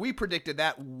go. Oh, no, we predicted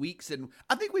that weeks, and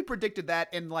I think we predicted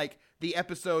that in, like, the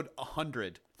episode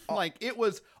 100. Like, it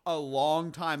was a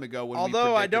long time ago when we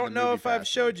Although I predicted don't the know Movie if I've Pass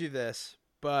showed one. you this,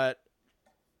 but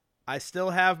I still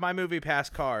have my Movie Pass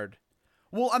card.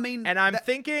 Well, I mean... And I'm that-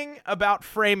 thinking about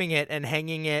framing it and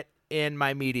hanging it in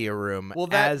my media room. Well,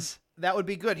 that would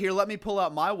be good. Here, let me pull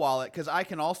out my wallet because I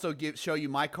can also show you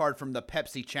my card from the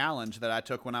Pepsi Challenge that I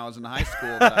took when I was in high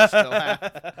school that I still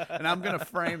have, and I'm gonna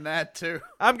frame that too.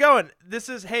 I'm going. This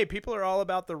is, hey, people are all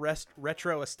about the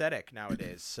retro aesthetic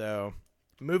nowadays. So,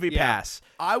 Movie Pass.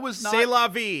 I was not C'est la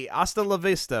vie. Hasta la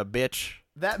vista, bitch.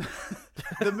 that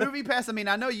the Movie Pass. I mean,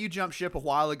 I know you jumped ship a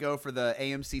while ago for the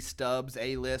AMC Stubs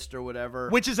A-list or whatever.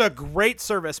 Which is a great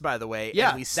service, by the way. Yeah,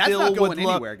 and we that's still not going would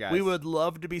anywhere, guys. We would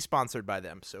love to be sponsored by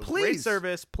them. So, great Please.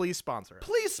 service. Please sponsor us.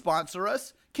 Please sponsor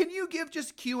us. Can you give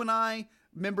just Q and I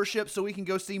membership so we can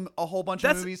go see a whole bunch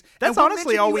of movies? That's And we'll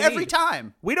honestly mention all you we every need.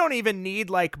 time. We don't even need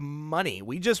like money.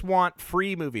 We just want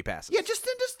free movie passes. Yeah, just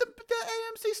send us the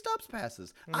AMC Stubs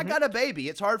passes. Mm-hmm. I got a baby.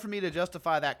 It's hard for me to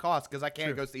justify that cost because I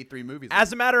can't go see 3 movies.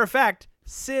 As a matter of fact,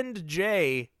 send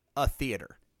Jay a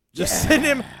theater. Just send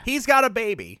him. He's got a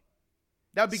baby.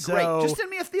 That would be So- great. Just send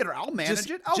me a theater. I'll manage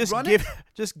it. I'll run give, it.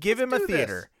 Just give him a Do this.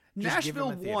 theater. Just give him Nashville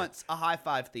a theater. wants a high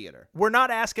five theater. We're not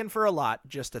asking for a lot,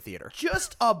 just a theater.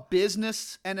 Just a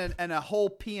business and a whole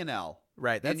P&L.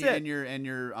 Right, that's in your, it. in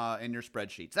your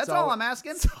spreadsheets. That's all- all I'm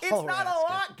asking. that's It's all not we're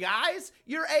a asking. lot, guys.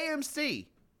 You're AMC.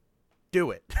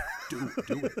 Do it. Do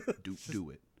it. Do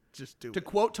it. Just do To it.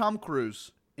 quote Tom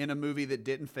Cruise in a movie that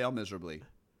didn't fail miserably,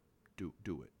 do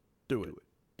it. Do it.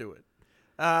 Do it.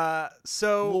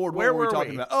 So Lord, where what were we were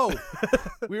talking about? Oh,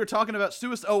 we were talking about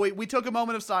suicide. Oh, wait, we took a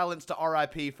moment of silence to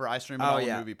RIP for Ice Cream and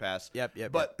All Movie Pass. Yep.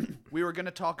 But we were going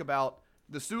to talk about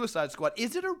the Suicide Squad.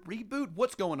 Is it a reboot?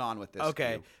 What's going on with this?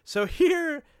 Okay, Q? so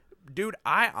here, dude,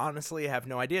 I honestly have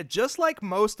no idea. Just like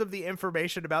most of the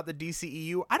information about the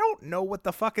DCEU, I don't know what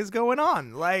the fuck is going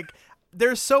on. Like,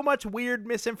 there's so much weird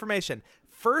misinformation.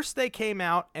 First, they came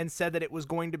out and said that it was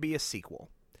going to be a sequel.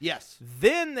 Yes.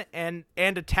 Then and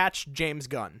attached James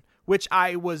Gunn, which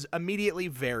I was immediately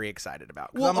very excited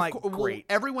about. Well, I'm like, great.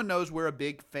 Everyone knows we're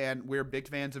big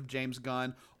fans of James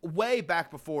Gunn way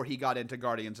back before he got into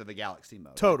Guardians of the Galaxy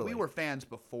mode. Totally. We were fans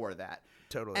before that.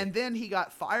 Totally. And then he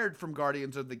got fired from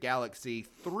Guardians of the Galaxy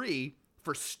 3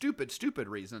 for stupid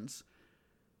reasons.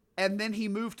 And then he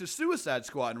moved to Suicide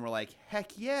Squad, and we're like,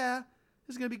 heck yeah,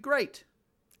 this is going to be great.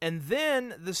 And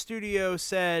then the studio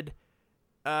said,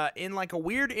 in like a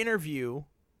weird interview,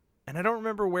 and I don't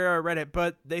remember where I read it,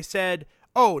 but they said,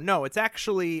 oh, no, it's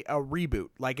actually a reboot.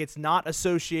 Like, it's not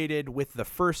associated with the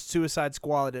first Suicide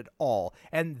Squad at all.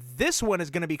 And this one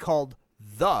is going to be called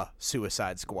The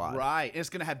Suicide Squad. Right. It's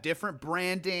going to have different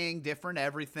branding, different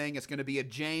everything. It's going to be a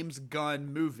James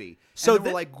Gunn movie. So and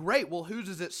then we're like, great, well, who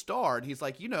does it star? And he's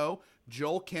like,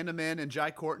 Joel Kinnaman and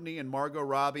Jai Courtney and Margot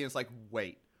Robbie. And it's like,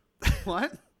 wait,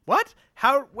 what? What?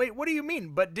 How? Wait, what do you mean?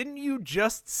 But didn't you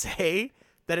just say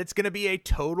that it's going to be a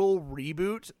total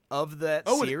reboot of that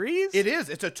series? It is.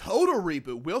 It's a total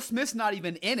reboot. Will Smith's not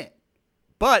even in it.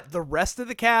 But the rest of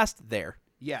the cast, there.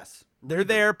 Yes. They're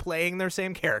there playing their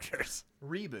same characters.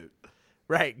 Reboot.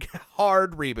 Right.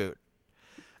 Hard reboot.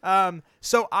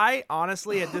 So I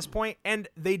honestly, at this point, and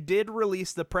they did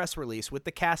release the press release with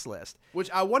the cast list.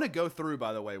 Which I want to go through,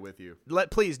 by the way, with you.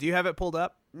 Please, do you have it pulled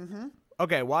up? Mm-hmm.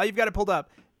 Okay, while you've got it pulled up,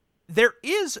 there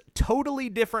is totally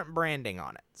different branding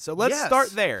on it. So let's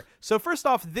start there. So first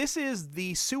off, this is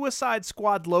the Suicide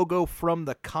Squad logo from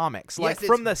the comics, like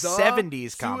from the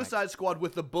 70s comics. Suicide Squad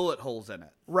with the bullet holes in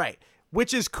it. Right,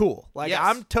 which is cool. Like,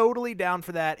 I'm totally down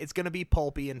for that. It's going to be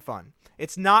pulpy and fun.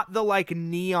 It's not the, like,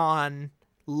 neon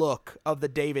look of the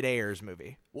David Ayers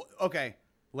movie. Well, okay,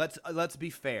 let's be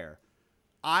fair.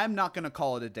 I'm not going to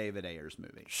call it a David Ayers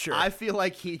movie. Sure. I feel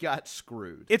like he got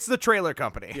screwed. It's the trailer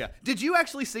company. Yeah. Did you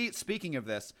actually see, speaking of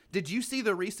this, did you see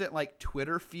the recent, like,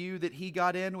 Twitter feud that he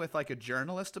got in with, like, a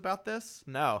journalist about this?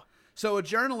 No. So a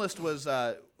journalist he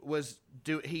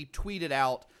tweeted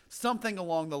out something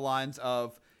along the lines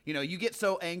of, you get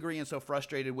so angry and so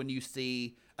frustrated when you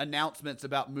see announcements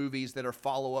about movies that are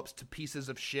follow-ups to pieces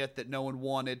of shit that no one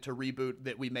wanted to reboot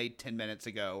that we made 10 minutes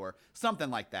ago or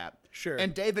something like that. Sure.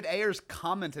 And David Ayers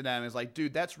commented on it and was like,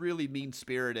 dude, that's really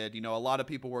mean-spirited. A lot of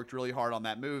people worked really hard on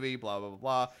that movie, blah, blah, blah,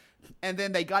 blah. And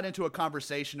then they got into a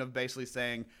conversation of basically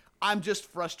saying, I'm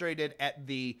just frustrated at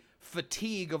the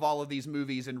fatigue of all of these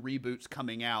movies and reboots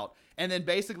coming out. And then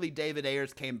basically David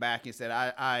Ayers came back and said,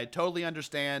 I totally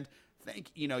understand.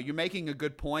 You're making a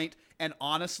good point. And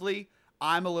honestly,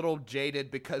 I'm a little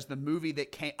jaded because the movie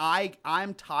that came,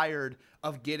 I'm tired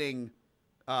of getting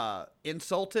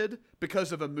insulted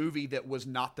because of a movie that was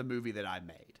not the movie that I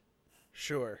made.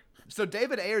 Sure. So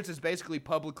David Ayers has basically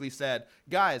publicly said,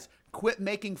 guys, quit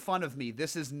making fun of me.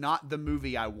 This is not the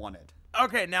movie I wanted.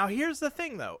 Okay, now here's the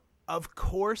thing, though. Of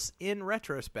course, in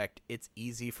retrospect, it's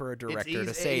easy for a director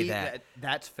to say that.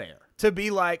 That's fair. To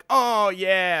be like, oh,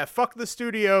 yeah, fuck the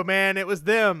studio, man. It was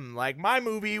them. Like, my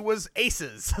movie was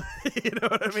Aces. You know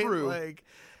what I mean? True. Like,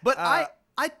 but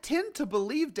I tend to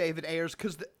believe David Ayers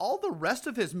because all the rest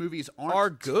of his movies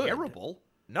aren't good. Terrible.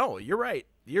 No, you're right.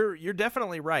 You're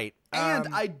definitely right.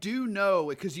 And I do know,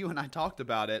 because you and I talked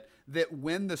about it, that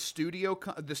when the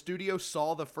studio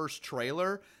saw the first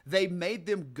trailer, they made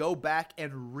them go back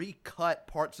and recut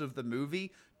parts of the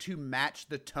movie to match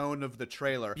the tone of the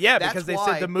trailer. Yeah, because they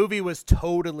said the movie was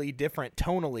totally different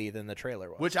tonally than the trailer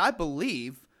was. Which I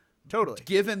believe, totally,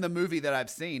 given the movie that I've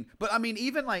seen. But I mean,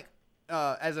 even like,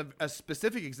 as a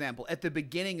specific example, at the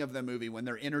beginning of the movie when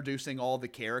they're introducing all the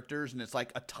characters and it's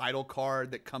like a title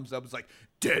card that comes up, it's like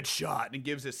Deadshot and it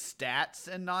gives his stats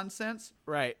and nonsense.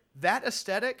 Right. That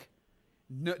aesthetic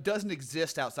doesn't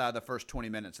exist outside of the first 20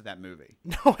 minutes of that movie.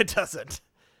 No, it doesn't.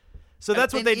 So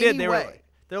that's what they did.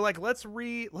 They're like, let's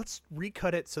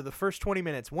recut it so the first 20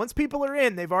 minutes, once people are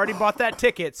in, they've already bought that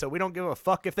ticket, so we don't give a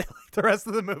fuck if they like the rest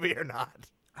of the movie or not.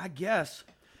 I guess.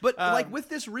 But like with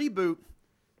this reboot,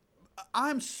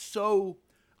 I'm so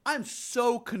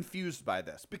confused by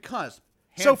this because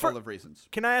handful of reasons.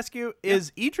 Can I ask you,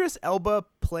 is Idris Elba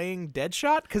playing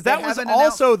Deadshot? Because that was haven't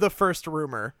also the first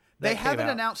rumor. They haven't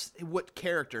announced what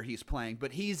character he's playing,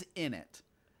 but he's in it.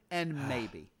 And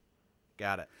maybe.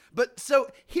 Got it. But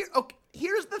so here's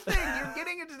the thing. You're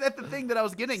getting into the thing that I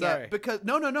was getting Sorry. at because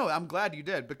no. I'm glad you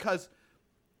did because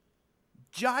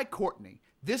Jai Courtney.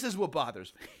 This is what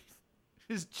bothers me.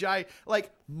 Is Jai like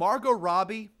Margot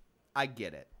Robbie? I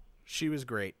get it. She was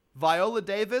great. Viola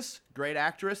Davis, great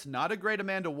actress, not a great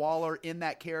Amanda Waller in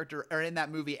that character or in that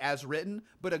movie as written,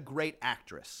 but a great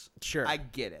actress. Sure. I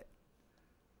get it.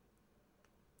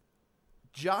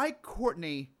 Jai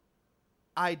Courtney,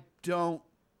 I don't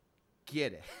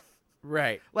get it.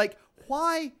 Right. Like,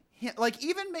 why? Like,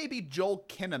 even maybe Joel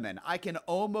Kinnaman, I can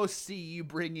almost see you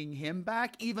bringing him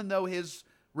back, even though his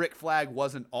Rick Flag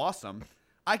wasn't awesome.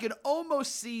 I could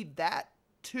almost see that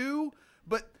too,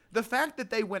 but the fact that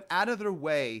they went out of their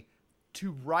way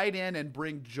to write in and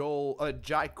bring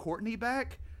Jai Courtney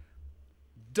back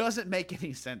doesn't make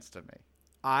any sense to me.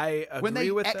 I agree When they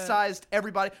with excised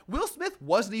everybody, Will Smith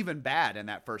wasn't even bad in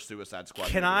that first Suicide Squad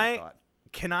that. movie, thought.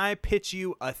 Can I pitch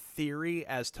you a theory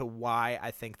as to why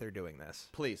I think they're doing this?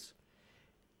 Please.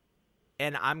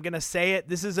 And I'm going to say it.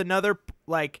 This is another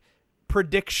like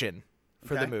prediction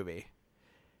for the Okay. movie.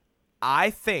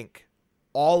 I think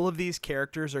all of these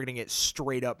characters are going to get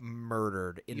straight up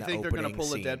murdered in You the think they're opening going to pull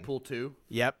scene. a Deadpool 2?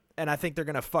 Yep. And I think they're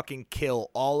going to fucking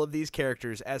kill all of these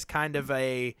characters as kind of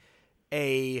a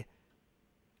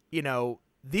you know,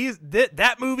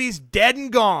 that movie's dead and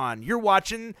gone. You're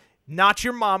watching Not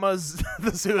Your Mama's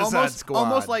The Suicide Squad.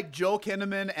 Almost like Joel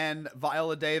Kinnaman and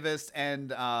Viola Davis and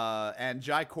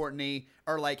Jai Courtney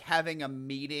are like having a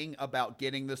meeting about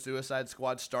getting the Suicide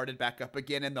Squad started back up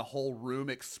again, and the whole room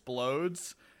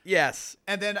explodes. Yes.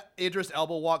 And then Idris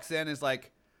Elba walks in and is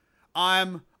like,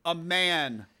 "I'm a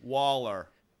man, Waller."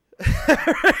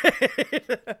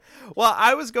 Well,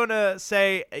 I was going to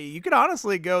say you could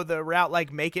honestly go the route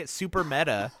like make it super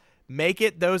meta. Make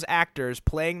it those actors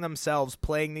playing themselves,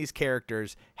 playing these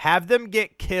characters, have them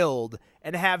get killed,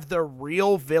 and have the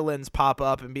real villains pop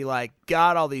up and be like,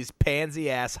 "God, all these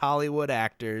pansy-ass Hollywood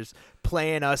actors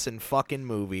playing us in fucking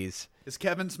movies." Is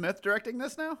Kevin Smith directing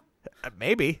this now?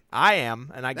 Maybe. I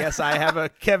am, and I guess I have a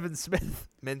Kevin Smith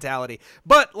mentality.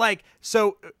 But, like,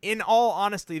 so in all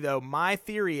honesty, though, my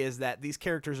theory is that these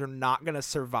characters are not going to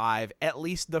survive at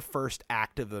least the first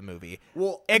act of the movie.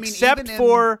 Well, I mean, except even in-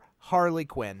 for Harley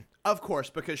Quinn. Of course,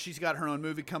 because she's got her own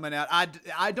movie coming out.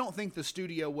 I don't think the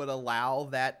studio would allow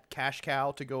that cash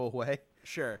cow to go away.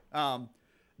 Sure.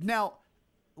 Now,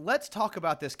 let's talk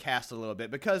about this cast a little bit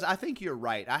because I think you're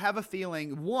right. I have a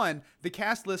feeling, one, the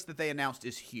cast list that they announced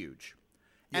is huge.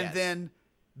 And Yes. then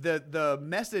the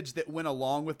message that went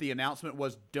along with the announcement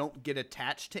was don't get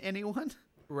attached to anyone,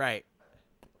 Right.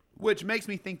 which makes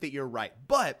me think that you're right.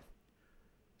 But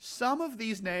some of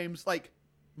these names, like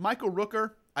Michael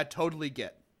Rooker, I totally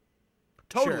get.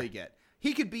 Totally Sure. get.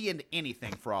 He could be in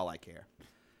anything for all I care.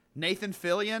 Nathan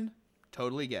Fillion,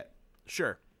 totally get.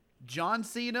 Sure. John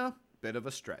Cena, bit of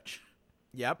a stretch.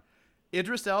 Yep.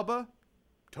 Idris Elba,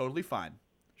 totally fine.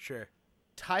 Sure.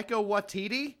 Taika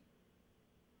Waititi,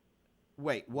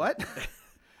 wait, what?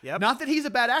 Yep. Not that he's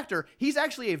a bad actor. He's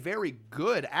actually a very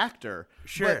good actor.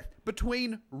 Sure. But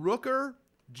between Rooker,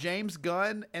 James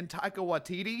Gunn, and Taika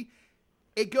Waititi,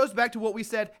 it goes back to what we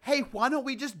said. Hey, why don't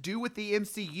we just do what the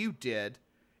MCU did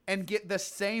and get the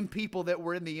same people that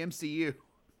were in the MCU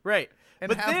Right. and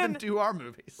but have then them do our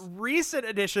movies? recent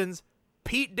additions,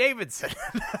 Pete Davidson.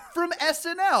 From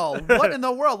SNL. What in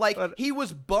the world? Like, But- he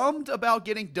was bummed about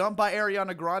getting dumped by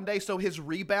Ariana Grande, so his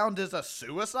rebound is a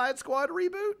Suicide Squad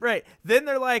reboot? Right. Then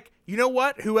they're like, you know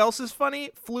what? Who else is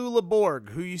funny? Flula Borg,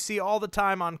 who you see all the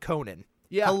time on Conan.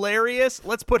 Yeah. Hilarious.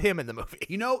 Let's put him in the movie.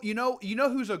 You know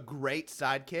who's a great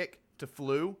sidekick to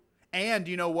Flu? And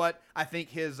you know what? I think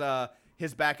his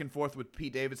back and forth with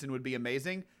Pete Davidson would be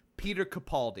amazing. Peter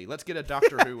Capaldi. Let's get a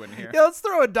Doctor Who in here. Yeah, let's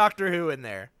throw a Doctor Who in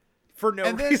there for no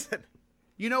And then, reason.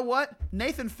 you know what?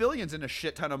 Nathan Fillion's in a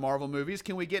shit ton of Marvel movies.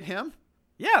 Can we get him?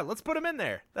 Yeah, let's put him in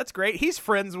there. That's great. He's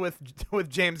friends with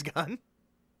James Gunn.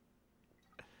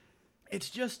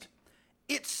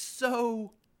 It's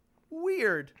so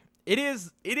weird. It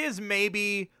is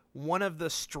maybe one of the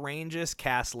strangest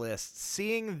cast lists.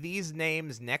 Seeing these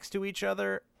names next to each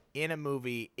other in a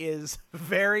movie is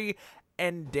very,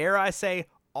 and dare I say,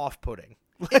 off-putting.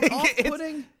 It's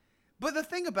off-putting. But the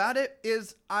thing about it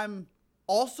is I'm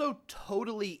also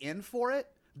totally in for it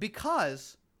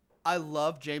because I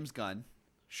love James Gunn.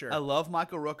 Sure. I love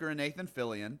Michael Rooker and Nathan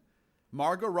Fillion.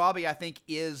 Margot Robbie, I think,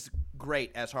 is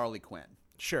great as Harley Quinn.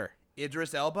 Sure.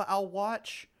 Idris Elba, I'll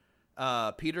watch.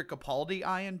 Peter Capaldi,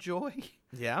 I enjoy.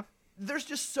 Yeah. There's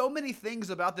just so many things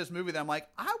about this movie that I'm like,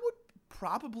 I would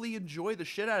probably enjoy the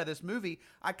shit out of this movie.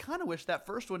 I kind of wish that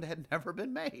first one had never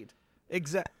been made.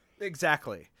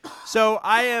 Exactly. So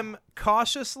I am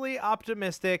cautiously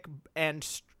optimistic and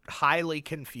highly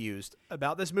confused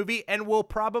about this movie, and will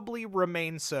probably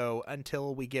remain so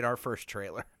until we get our first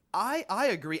trailer. I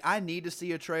agree. I need to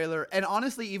see a trailer. And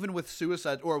honestly, even with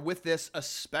with this,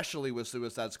 especially with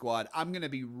Suicide Squad, I'm going to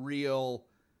be real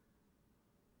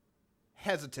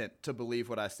hesitant to believe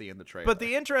what I see in the trailer. But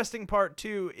the interesting part,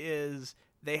 too, is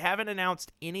they haven't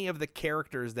announced any of the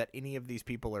characters that any of these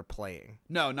people are playing.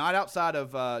 No, not outside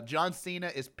of John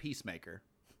Cena is Peacemaker.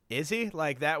 Is he?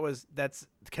 Like, that's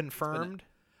confirmed?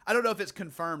 I don't know if it's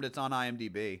confirmed. It's on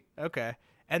IMDb. Okay.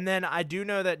 And then I do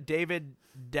know that David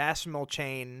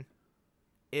Dasmalchian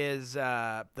is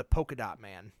the Polka Dot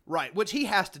Man. Right, which he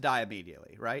has to die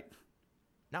immediately, right?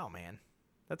 No, man.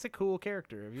 That's a cool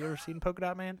character. Have you ever seen Polka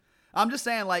Dot Man? I'm just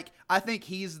saying, like, I think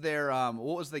he's their,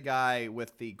 what was the guy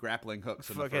with the grappling hooks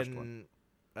in the first one?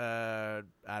 I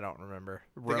don't remember.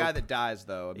 The guy that dies,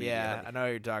 though. Yeah, I know what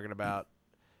you're talking about.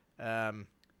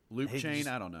 Loop chain?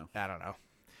 I don't know. I don't know.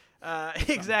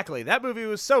 Exactly. That movie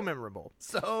was so memorable.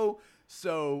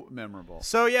 So memorable.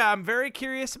 So, yeah, I'm very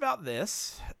curious about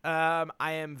this. I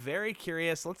am very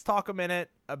curious. Let's talk a minute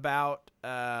about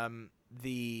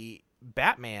the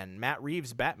Batman, Matt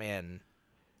Reeves' Batman.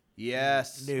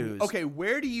 Yes. News. Okay,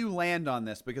 where do you land on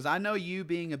this? Because I know you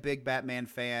being a big Batman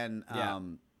fan,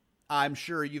 I'm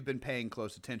sure you've been paying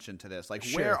close attention to this. Like,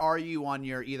 Sure. where are you on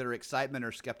your either excitement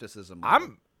or skepticism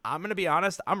level? I'm going to be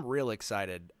honest. I'm real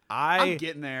excited. I'm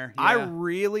getting there. I Yeah.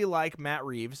 really like Matt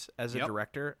Reeves as a Yep.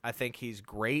 director. I think he's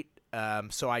great.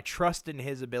 So I trust in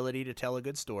his ability to tell a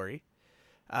good story.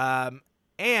 And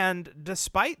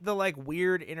despite the like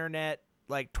weird internet,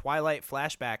 like Twilight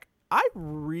flashback, I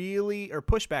really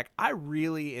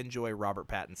enjoy Robert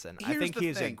Pattinson. I Here's think the he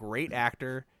is a thing. great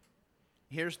actor.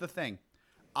 Here's the thing.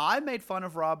 I made fun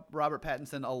of Robert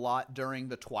Pattinson a lot during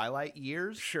the Twilight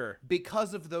years. Sure.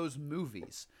 Because of those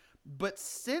movies. But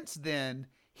since then,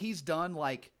 he's done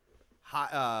like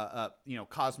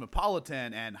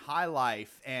Cosmopolitan and High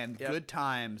Life and Good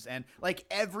Times and like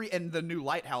and the new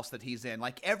Lighthouse that he's in.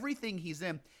 Like everything he's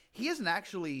in, he isn't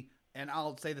actually, and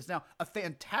I'll say this now, a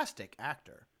fantastic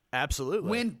actor. Absolutely.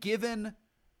 When given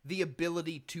the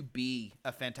ability to be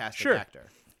a fantastic Sure. actor.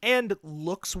 And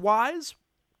looks-wise,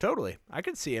 totally. I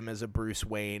could see him as a Bruce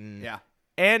Wayne. Yeah.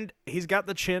 And he's got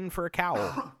the chin for a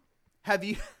cowl.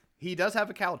 He does have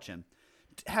a cowl chin.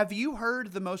 Have you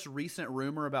heard the most recent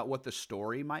rumor about what the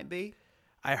story might be?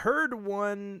 I heard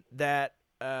one that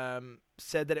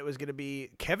said that it was going to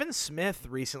be Kevin Smith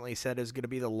recently said it was going to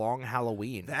be The Long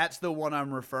Halloween. That's the one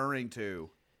I'm referring to.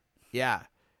 Yeah.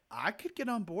 I could get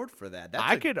on board for that.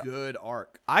 That's a good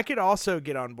arc. I could also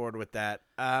get on board with that,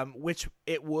 which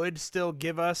it would still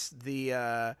give us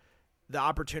the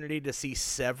opportunity to see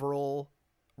several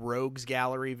Rogues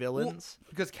Gallery villains. Well,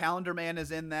 because Calendar Man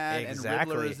is in that, Exactly. and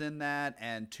Riddler is in that,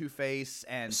 and Two-Face,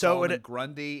 and So Solomon it-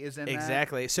 Grundy is in that.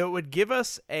 Exactly. So it would give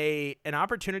us an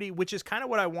opportunity, which is kind of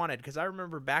what I wanted, because I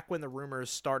remember back when the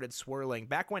rumors started swirling,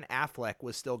 back when Affleck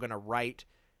was still going to write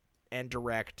and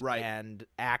direct and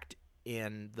act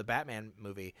in the Batman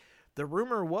movie. The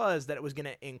rumor was that it was going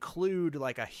to include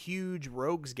like a huge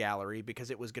Rogues Gallery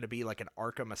because it was going to be like an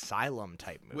Arkham Asylum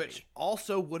type movie. Which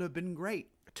also would have been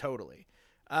great. Totally.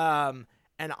 And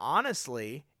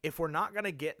honestly, if we're not going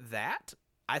to get that,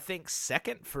 I think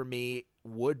second for me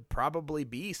would probably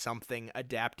be something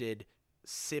adapted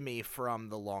from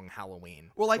The Long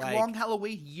Halloween. Well, like Long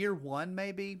Halloween year one,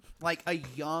 maybe like a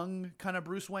young kind of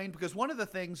Bruce Wayne, because one of the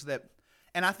things that,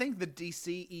 and I think the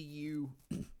DCEU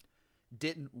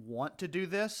didn't want to do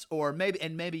this, or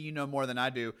maybe you know more than I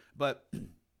do, but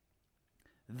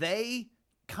they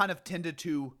kind of tended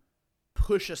to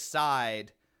push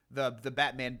aside the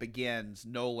Batman Begins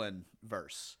Nolan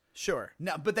verse. Sure.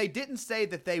 No, but they didn't say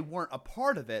that they weren't a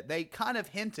part of it. They kind of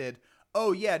hinted,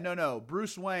 oh yeah, no,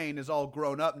 Bruce Wayne is all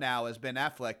grown up now as Ben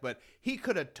Affleck, but he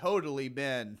could have totally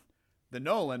been the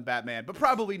Nolan Batman, but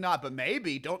probably not, but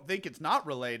maybe. Don't think it's not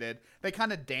related. They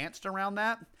kind of danced around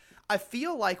that. I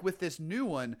feel like with this new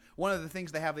one of the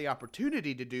things they have the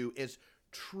opportunity to do is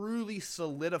truly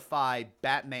solidify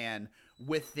Batman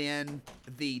within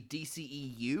the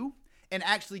DCEU and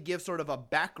actually give sort of a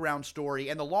background story.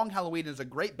 And The Long Halloween is a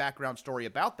great background story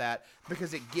about that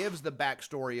because it gives the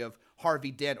backstory of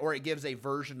Harvey Dent, or it gives a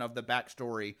version of the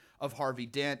backstory of Harvey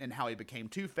Dent and how he became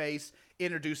Two-Face,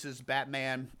 introduces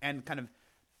Batman and kind of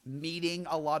meeting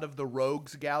a lot of the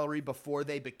Rogues Gallery before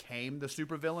they became the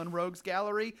supervillain Rogues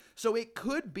Gallery. So it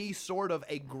could be sort of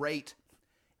a great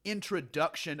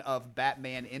introduction of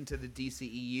Batman into the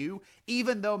DCEU,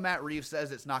 even though Matt Reeves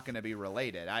says it's not going to be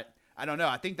related. I don't know.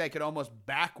 I think they could almost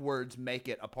backwards make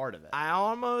it a part of it. I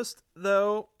almost,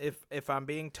 though, if I'm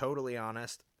being totally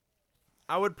honest,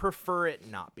 I would prefer it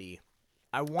not be.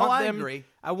 I agree.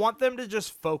 I want them to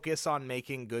just focus on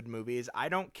making good movies. I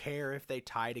don't care if they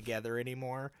tie together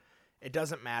anymore. It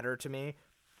doesn't matter to me.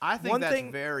 I think that's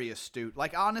very astute.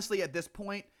 Like, honestly, at this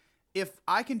point, if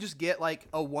I can just get like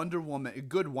a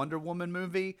good Wonder Woman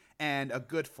movie and a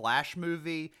good Flash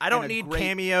movie, I don't need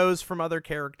cameos from other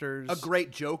characters. A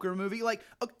great Joker movie, like,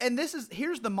 and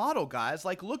here's the model, guys.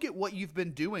 Like, look at what you've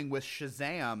been doing with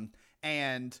Shazam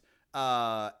and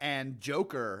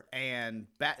Joker and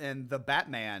the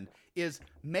Batman. Is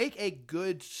make a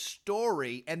good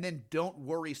story and then don't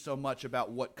worry so much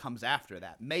about what comes after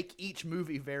that. Make each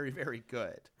movie very, very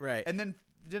good. Right. And then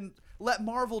let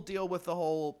Marvel deal with the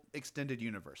whole extended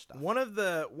universe stuff. One of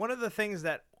the things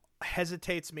that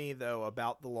hesitates me, though,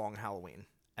 about The Long Halloween,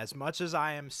 as much as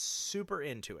I am super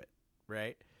into it,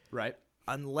 right? Right.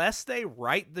 Unless they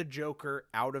write the Joker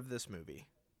out of this movie.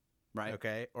 Right.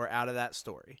 Okay? Or out of that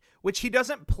story. Which he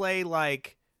doesn't play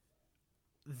like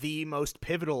the most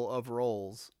pivotal of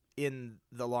roles in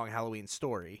the Long Halloween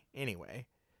story anyway.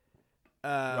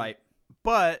 Right.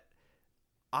 But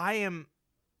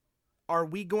are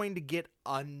we going to get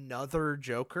another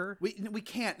Joker? We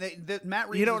can't. Matt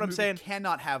Reeves' you know what I'm saying?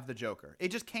 Cannot have the Joker.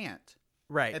 It just can't.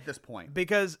 Right. At this point.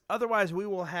 Because otherwise we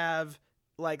will have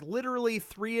like literally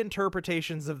 3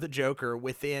 interpretations of the Joker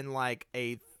within like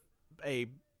a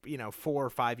 4 or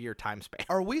 5 year time span.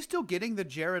 Are we still getting the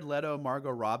Jared Leto, Margot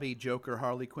Robbie, Joker,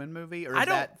 Harley Quinn movie, or is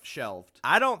that shelved?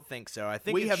 I don't think so. I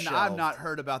think I've not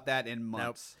heard about that in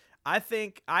months. Nope. I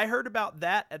think I heard about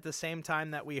that at the same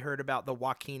time that we heard about the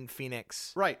Joaquin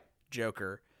Phoenix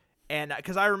Joker. And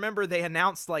because I remember they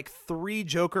announced like 3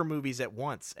 Joker movies at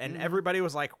once, and everybody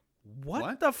was like,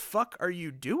 what the fuck are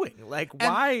you doing? Like,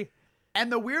 why? And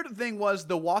the weird thing was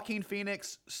the Joaquin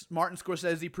Phoenix, Martin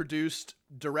Scorsese produced,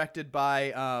 directed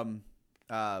by,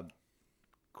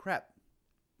 crap.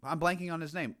 I'm blanking on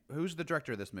his name. Who's the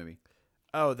director of this movie?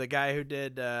 Oh, the guy who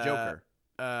did Joker.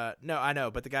 No, I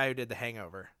know, but the guy who did The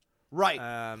Hangover. Right.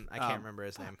 I can't remember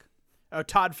his name. Oh,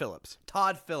 Todd Phillips.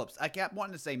 Todd Phillips. I kept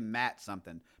wanting to say Matt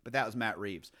something, but that was Matt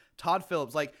Reeves. Todd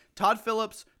Phillips. Like, Todd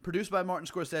Phillips, produced by Martin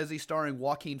Scorsese, starring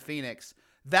Joaquin Phoenix.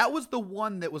 That was the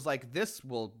one that was like, this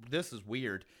is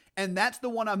weird. And that's the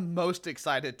one I'm most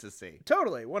excited to see.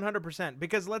 Totally, 100%.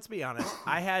 Because let's be honest,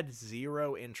 I had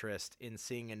zero interest in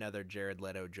seeing another Jared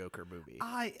Leto Joker movie.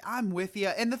 I'm with you.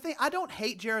 And the thing, I don't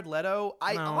hate Jared Leto.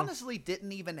 I honestly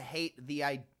didn't even hate the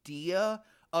idea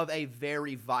of a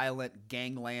very violent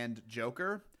gangland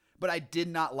Joker, but I did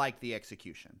not like the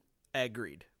execution.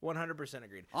 Agreed. 100%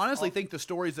 agreed. Honestly, think the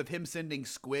stories of him sending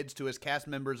squids to his cast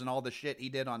members and all the shit he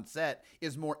did on set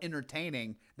is more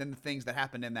entertaining than the things that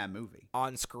happened in that movie.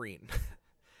 On screen.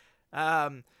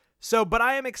 But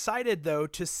I am excited, though,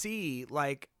 to see,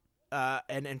 like,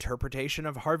 an interpretation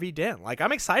of Harvey Dent. Like,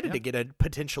 I'm excited to get a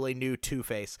potentially new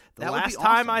Two-Face. The last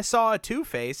time I saw a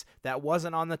Two-Face, that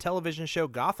wasn't on the television show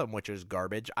Gotham, which is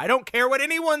garbage. I don't care what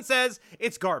anyone says,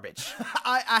 it's garbage.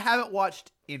 I haven't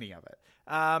watched any of it.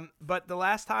 But the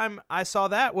last time I saw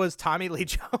that was Tommy Lee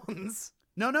Jones.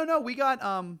 No. We got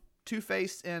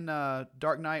Two-Face in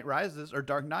Dark Knight Rises, or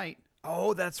Dark Knight.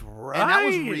 Oh, that's right. And that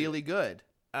was really good.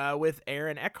 With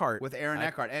Aaron Eckhart.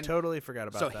 And totally forgot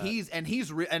about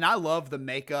that. And I love the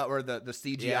makeup or the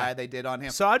CGI they did on him.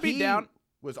 So I'd be down.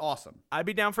 Was awesome. I'd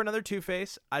be down for another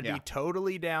Two-Face. I'd be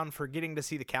totally down for getting to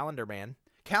see the Calendar Man.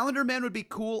 Calendar Man would be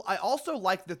cool. I also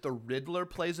like that the Riddler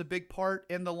plays a big part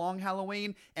in The Long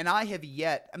Halloween, and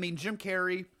Jim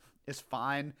Carrey is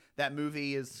fine. That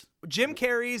movie is... Jim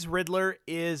Carrey's Riddler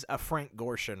is a Frank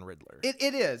Gorshin Riddler.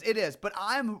 It is, but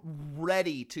I'm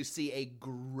ready to see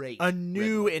a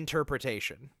new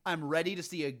interpretation. I'm ready to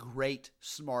see a great,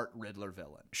 smart Riddler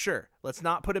villain. Sure. Let's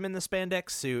not put him in the spandex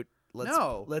suit.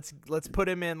 Let's put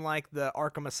him in like the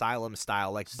Arkham Asylum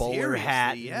style, like bowler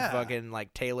hat, and fucking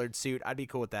like tailored suit. I'd be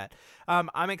cool with that.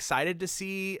 I'm excited to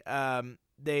see.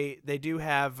 They do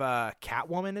have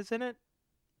Catwoman is in it.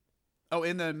 Oh,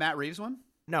 in the Matt Reeves one?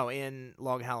 No, in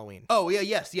Long Halloween. Oh yeah,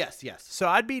 yes. So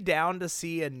I'd be down to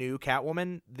see a new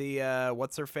Catwoman. The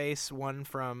what's her face one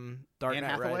from Dark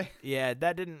Knight Rises. Yeah,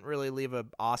 that didn't really leave an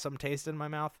awesome taste in my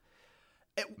mouth.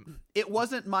 It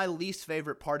wasn't my least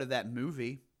favorite part of that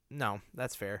movie. No,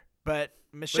 that's fair. But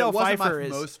Michelle Pfeiffer is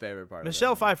most favorite part.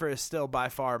 Michelle Pfeiffer is still by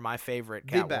far my favorite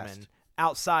Catwoman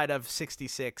outside of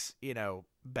 66,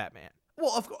 Batman.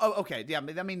 Well, okay, yeah.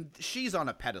 I mean, she's on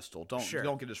a pedestal.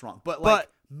 Don't get us wrong.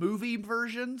 But movie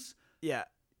versions, yeah,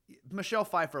 Michelle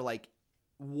Pfeiffer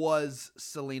was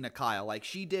Selena Kyle. Like,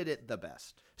 she did it the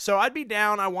best. So I'd be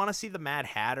down. I want to see the Mad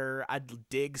Hatter. I'd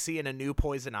dig seeing a new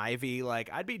Poison Ivy.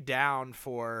 Like, I'd be down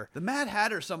for... The Mad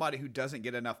Hatter is somebody who doesn't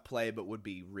get enough play but would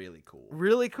be really cool.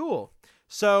 Really cool.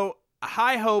 So,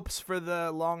 high hopes for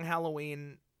the Long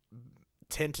Halloween,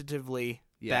 tentatively,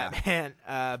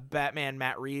 Batman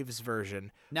Matt Reeves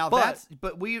version. Now,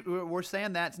 but we're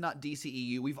saying that's not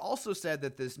DCEU. We've also said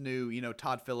that this new,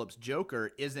 Todd Phillips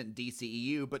Joker isn't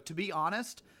DCEU, but to be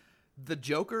honest, the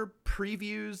Joker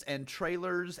previews and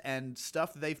trailers and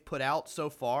stuff they've put out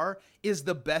so far is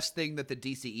the best thing that the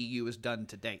DCEU has done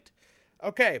to date.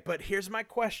 Okay, but here's my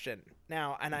question.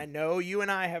 Now, and I know you and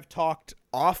I have talked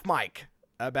off mic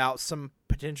about some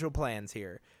potential plans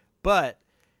here, but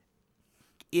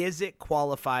is it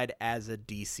qualified as a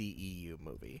DCEU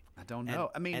movie? I don't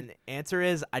know. And the answer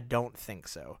is I don't think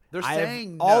so. They're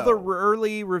saying no. All the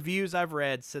early reviews I've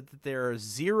read said that there are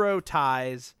zero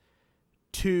ties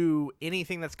to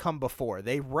anything that's come before.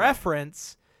 They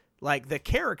reference like the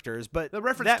characters, but the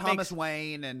reference Thomas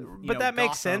Wayne and but that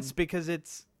makes Gotham. sense because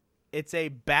it's a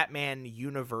Batman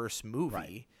universe movie,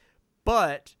 right.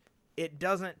 But it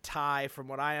doesn't tie, from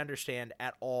what I understand,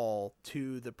 at all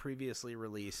to the previously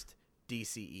released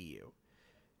DCEU.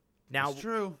 Now, That's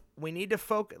true. We need to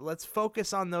focus. Let's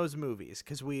focus on those movies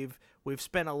because we've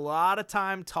spent a lot of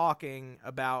time talking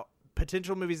about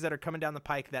potential movies that are coming down the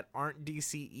pike that aren't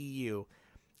DCEU,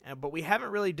 but we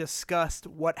haven't really discussed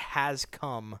what has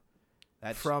come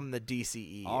from the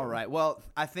DCEU. All right. Well,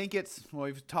 I think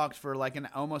we've talked for like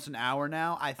almost an hour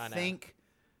now. I think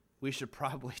we should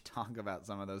probably talk about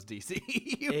some of those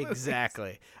DCEU movies.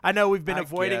 Exactly. I know we've been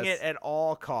avoiding guess. it at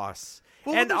all costs.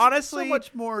 Well, and there's honestly, so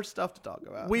much more stuff to talk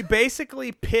about. We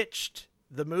basically pitched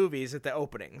the movies at the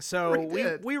opening. So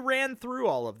we ran through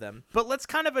all of them. But let's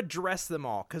kind of address them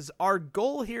all, because our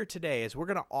goal here today is we're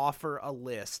going to offer a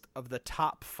list of the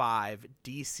top 5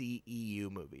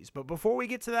 DCEU movies. But before we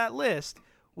get to that list,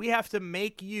 we have to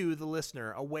make you, the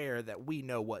listener, aware that we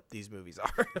know what these movies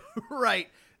are. Right.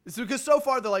 Because so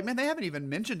far they're like, man, they haven't even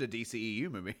mentioned a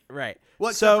DCEU movie. Right. Well,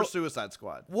 except for Suicide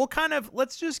Squad. We'll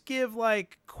let's just give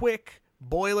like quick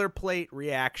boilerplate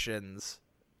reactions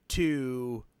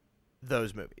to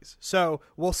those movies. So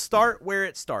we'll start where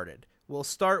it started. We'll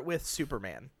start with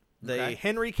Superman, the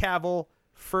Henry Cavill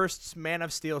first Man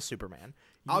of Steel Superman.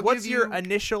 What's your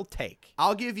initial take?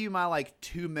 I'll give you my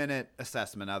 2-minute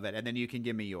assessment of it, and then you can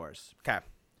give me yours. Okay.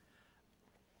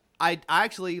 I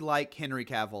actually like Henry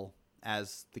Cavill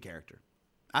as the character.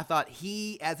 I thought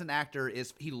he, as an actor,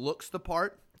 he looks the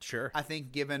part. Sure. I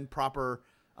think given proper,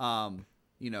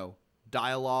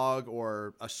 dialogue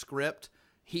or a script,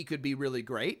 he could be really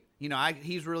great.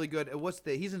 He's really good.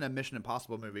 He's in a Mission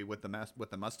Impossible movie with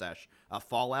the mustache,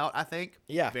 Fallout, I think.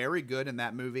 Yeah. Very good in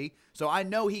that movie. So I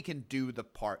know he can do the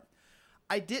part.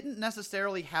 I didn't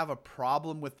necessarily have a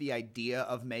problem with the idea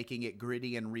of making it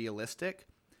gritty and realistic,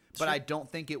 but I don't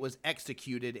think it was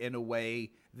executed in a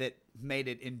way that made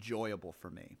it enjoyable for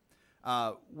me.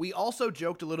 We also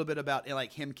joked a little bit about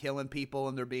him killing people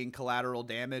and there being collateral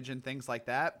damage and things like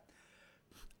that.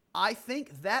 I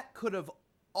think that could have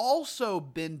also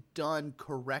been done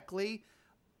correctly,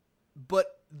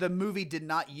 but the movie did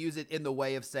not use it in the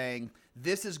way of saying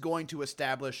this is going to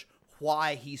establish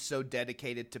why he's so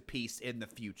dedicated to peace in the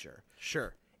future.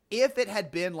 Sure. If it had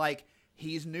been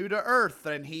he's new to Earth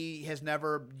and he has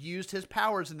never used his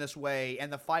powers in this way,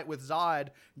 and the fight with Zod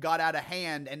got out of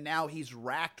hand and now he's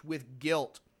racked with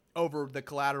guilt over the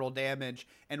collateral damage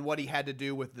and what he had to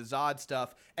do with the Zod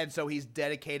stuff, and so he's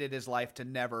dedicated his life to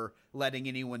never letting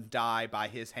anyone die by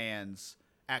his hands,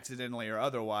 accidentally or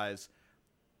otherwise.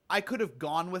 I could have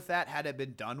gone with that had it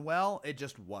been done well. It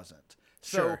just wasn't.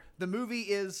 So the movie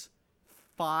is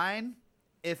fine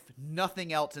if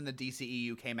nothing else in the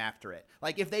DCEU came after it.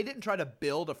 If they didn't try to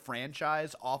build a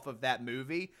franchise off of that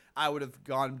movie, I would have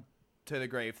gone to the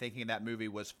grave thinking that movie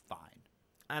was fine.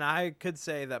 And I could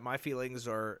say that my feelings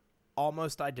are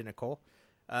almost identical.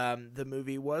 The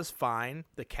movie was fine.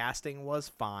 The casting was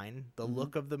fine. The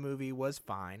look of the movie was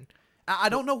fine. I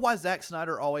don't know why Zack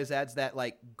Snyder always adds that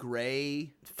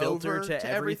gray filter over to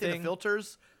everything. The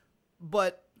filters.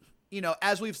 But,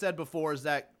 as we've said before,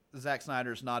 Zack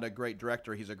Snyder's not a great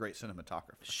director. He's a great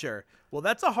cinematographer. Sure. Well,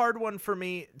 that's a hard one for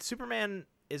me. Superman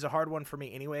is a hard one for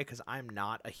me anyway because I'm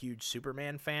not a huge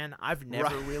Superman fan. I've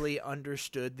never really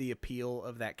understood the appeal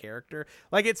of that character.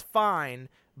 It's fine,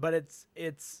 but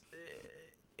it's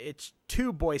it's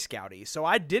too Boy Scouty. So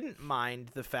I didn't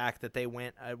mind the fact that they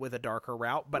went with a darker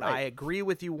route, but Right. I agree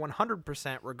with you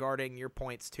 100% regarding your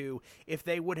points too. If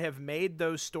they would have made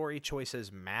those story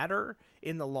choices matter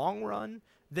in the long run,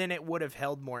 then it would have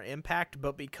held more impact.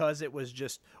 But because it was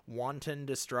just wanton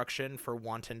destruction for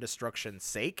wanton destruction's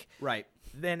sake, Right.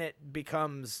 then it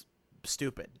becomes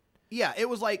stupid. Yeah, it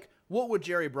was like, what would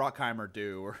Jerry Bruckheimer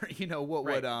do? Or, what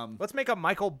would Let's make a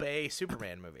Michael Bay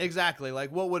Superman movie. exactly,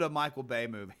 like, what would a Michael Bay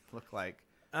movie look like?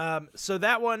 So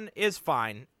that one is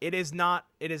fine. It is not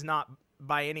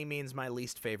by any means my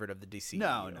least favorite of the DC.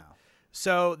 No.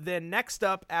 So then next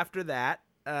up after that,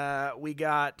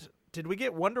 did we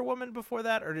get Wonder Woman before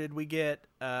that, or did we get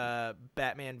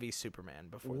Batman v Superman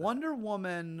before that? Wonder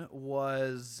Woman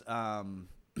was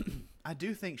I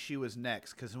do think she was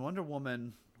next, because Wonder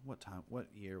Woman, what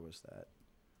year was that?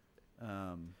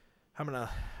 I'm gonna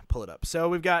pull it up. So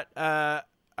we've got all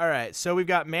right. So we've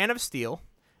got Man of Steel.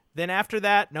 Then after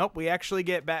that, nope, we actually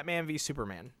get Batman v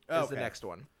Superman is the Okay. next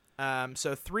one.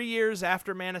 So 3 years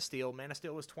after Man of Steel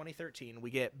was 2013, we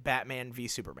get Batman v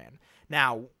Superman.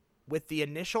 Now, with the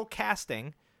initial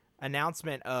casting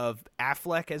announcement of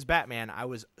Affleck as Batman, I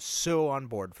was so on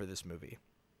board for this movie.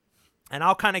 And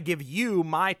I'll kind of give you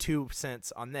my 2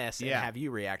 cents on this and Yeah. have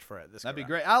you react for it. That'd be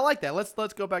great. I like that. Let's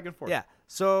go back and forth. Yeah.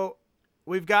 So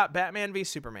we've got Batman v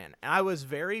Superman. And I was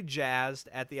very jazzed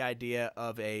at the idea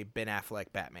of a Ben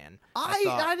Affleck Batman.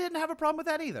 I didn't have a problem with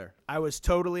that either. I was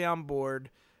totally on board.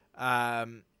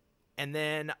 And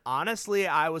then, honestly,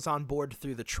 I was on board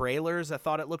through the trailers. I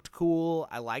thought it looked cool.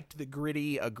 I liked the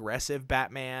gritty, aggressive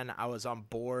Batman. I was on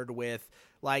board with,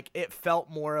 like, it felt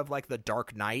more of like the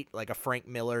Dark Knight, like a Frank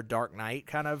Miller Dark Knight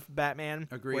kind of Batman.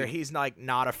 Agreed. Where he's, like,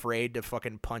 not afraid to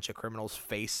fucking punch a criminal's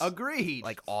face, Agreed.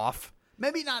 like, off.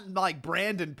 Maybe not like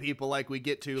Brandon people like we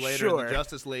get to later in Sure. the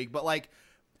Justice League, but like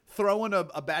throwing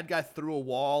a bad guy through a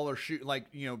wall or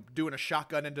doing a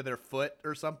shotgun into their foot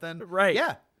or something. Right.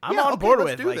 Yeah. I'm Yeah, on okay, board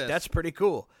let's with do like this. that's pretty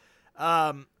cool.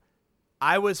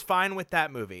 I was fine with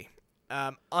that movie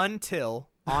until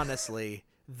honestly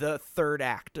the third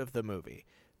act of the movie.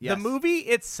 Yes. The movie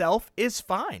itself is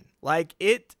fine. Like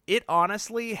it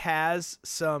honestly has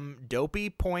some dopey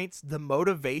points. The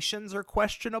motivations are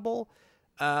questionable.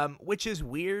 Which is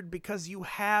weird because you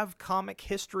have comic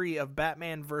history of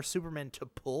Batman vs Superman to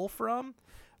pull from,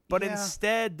 but Yeah.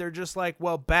 instead they're just like,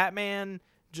 well, Batman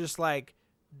just like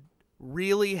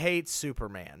really hates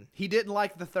Superman. He didn't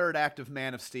like the third act of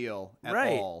Man of Steel at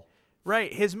Right. all.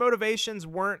 Right. His motivations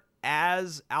weren't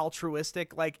as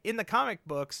altruistic. Like in the comic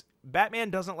books, Batman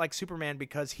doesn't like Superman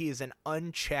because he is an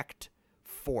unchecked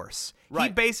force. He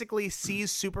Right. basically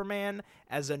sees Superman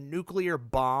as a nuclear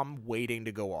bomb waiting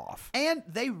to go off. And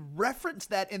they reference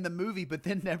that in the movie, but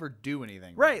then never do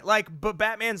anything. Right, like, but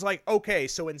Batman's like, okay,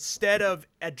 so instead of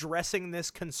addressing this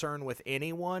concern with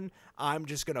anyone, I'm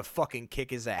just gonna fucking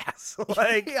kick his ass.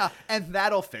 Like, Yeah, and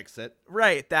that'll fix it.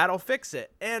 right, that'll fix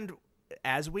it. And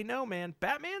as we know, man,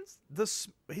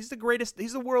 he's the greatest,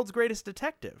 he's the world's greatest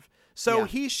detective. So Yeah.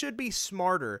 he should be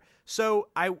smarter. So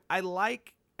I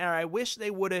wish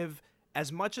they would have,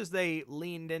 as much as they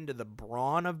leaned into the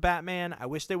brawn of Batman, I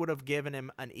wish they would have given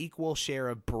him an equal share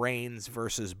of brains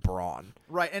versus brawn.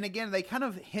 Right, and again, they kind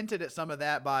of hinted at some of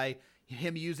that by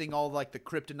him using all like the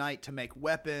kryptonite to make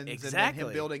weapons, and then Exactly.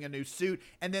 him building a new suit,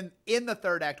 and then in the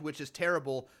third act, which is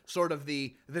terrible, sort of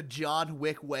the John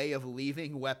Wick way of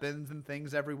leaving weapons and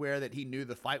things everywhere that he knew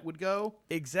the fight would go.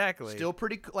 Exactly. Still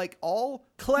pretty like all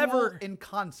Clever. cool in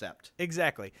concept.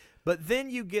 Exactly. But then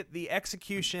you get the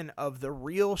execution of the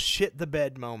real shit the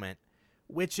bed moment,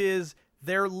 which is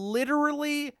they're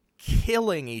literally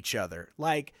killing each other,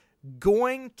 like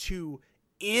going to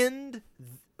end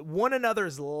one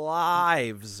another's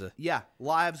lives. Yeah,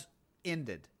 lives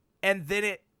ended. And then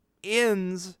it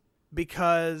ends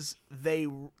because they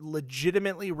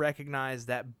legitimately recognize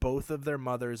that both of their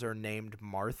mothers are named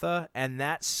Martha, and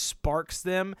that sparks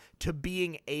them to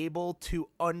being able to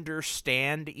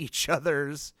understand each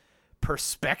other's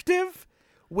perspective,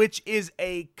 which is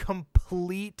a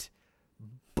complete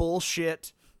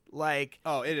bullshit. Like,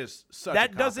 Oh, it is such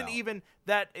that a doesn't cop-out. even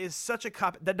that is such a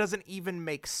cop that doesn't even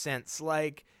make sense.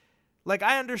 Like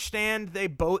I understand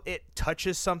it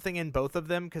touches something in both of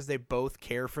them because they both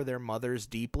care for their mothers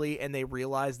deeply and they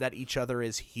realize that each other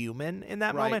is human in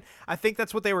that Right. moment. I think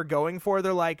that's what they were going for.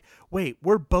 They're like, wait,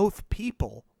 we're both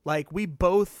people. Like, we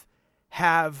both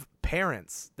have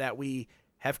parents that we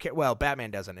have well,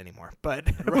 Batman doesn't anymore, but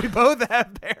we both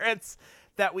have parents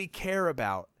that we care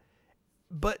about.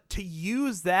 But to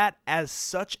use that as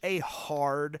such a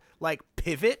hard like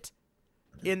pivot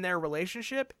in their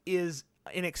relationship is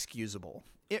inexcusable.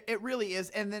 It really is.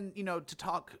 And then, to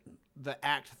talk the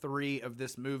Act 3 of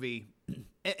this movie,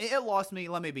 it lost me.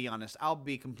 Let me be honest. I'll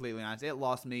be completely honest. It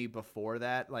lost me before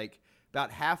that. Like,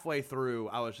 about halfway through,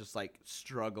 I was just, like,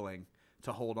 struggling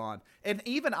to hold on. And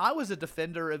even I was a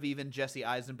defender of even Jesse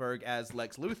Eisenberg as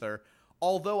Lex Luthor,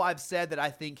 although I've said that I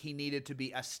think he needed to be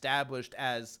established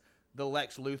as the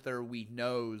Lex Luthor we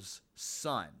know's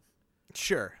son.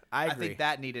 Sure, I agree. I think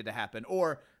that needed to happen.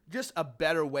 Or just a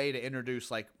better way to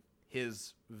introduce, like,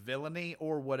 his villainy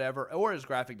or whatever, or his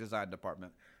graphic design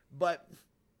department. But,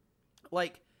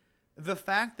 like, the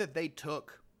fact that they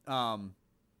took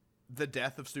the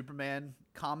Death of Superman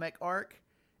comic arc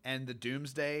and the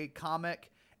Doomsday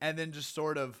comic and then just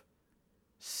sort of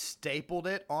stapled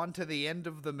it onto the end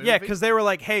of the movie. Yeah, because they were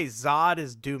like, hey, Zod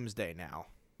is Doomsday now.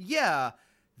 Yeah,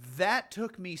 that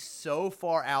took me so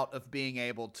far out of being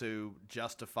able to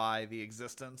justify the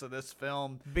existence of this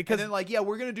film. Because and then, like, yeah,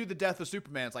 we're going to do the Death of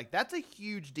Superman. It's like, that's a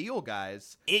huge deal,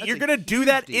 guys. You're going to do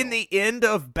that in the end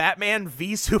of Batman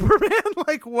v Superman?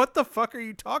 Like, what the fuck are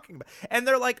you talking about? And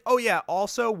they're like, oh, yeah,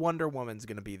 also Wonder Woman's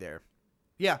going to be there.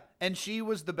 Yeah, and she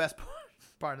was the best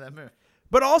part of that movie.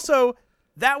 But also,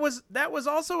 that was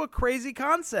also a crazy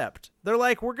concept. They're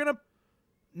like, we're going to...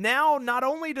 Now, not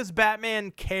only does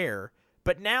Batman care...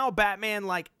 But now Batman,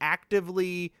 like,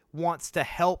 actively wants to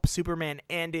help Superman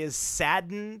and is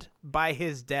saddened by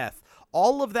his death.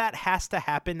 All of that has to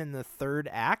happen in the third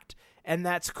act, and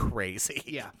that's crazy.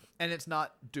 Yeah, and it's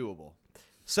not doable.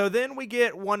 So then we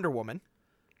get Wonder Woman.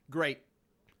 Great.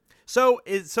 So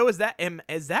is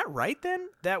that right then?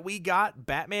 That we got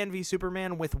Batman v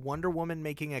Superman with Wonder Woman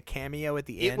making a cameo at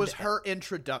the end? It was her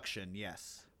introduction,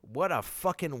 yes. What a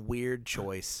fucking weird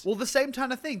choice. Well, the same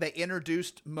kind of thing. They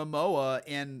introduced Momoa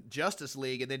in Justice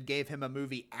League and then gave him a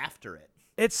movie after it.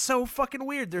 It's so fucking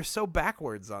weird. They're so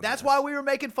backwards on That's this. why we were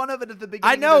making fun of it at the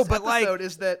beginning. I know, of this but episode,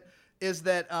 like, is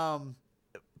that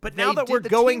but now that we're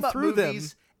going through them,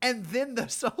 and then the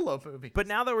solo movie. But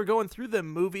now that we're going through them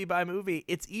movie by movie,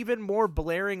 it's even more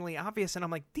blaringly obvious. And I'm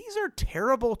like, these are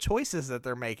terrible choices that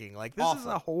they're making. Like, this is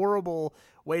a horrible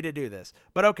way to do this.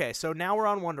 But okay, so now we're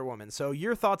on Wonder Woman. So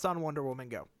your thoughts on Wonder Woman,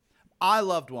 go. I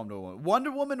loved Wonder Woman. Wonder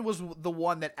Woman was the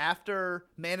one that after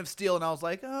Man of Steel, and I was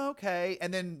like, oh, okay.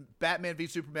 And then Batman v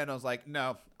Superman, I was like,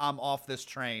 no, I'm off this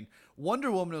train.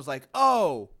 Wonder Woman was like,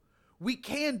 oh, we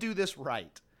can do this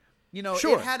right. You know,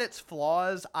 sure. It had its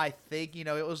flaws, I think. You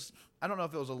know, it was, I don't know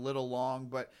if it was a little long,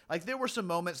 but like there were some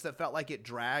moments that felt like it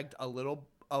dragged a little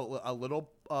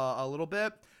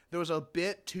bit. There was a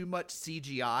bit too much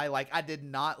CGI. Like, I did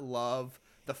not love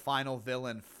the final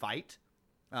villain fight.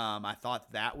 I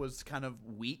thought that was kind of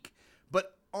weak.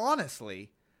 But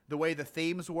honestly, the way the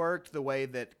themes worked, the way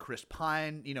that Chris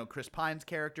Pine's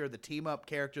character, the team-up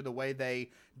character, the way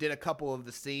they did a couple of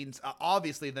the scenes,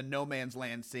 obviously the No Man's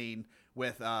Land scene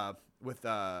with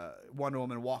Wonder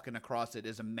Woman walking across it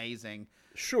is amazing.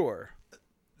 Sure.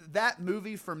 That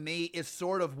movie, for me, is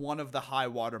sort of one of the high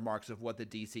watermarks of what the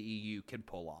DCEU can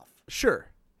pull off. Sure.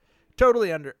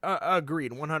 Totally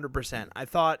agreed, 100%. I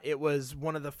thought it was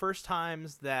one of the first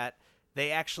times that they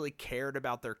actually cared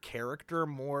about their character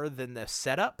more than the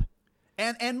setup.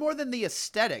 And more than the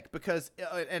aesthetic, because,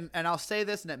 and I'll say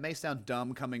this, and it may sound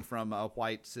dumb coming from a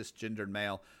white cisgendered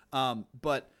male,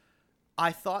 but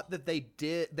I thought that they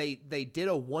did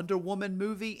a Wonder Woman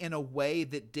movie in a way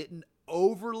that didn't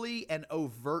overly and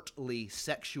overtly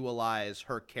sexualize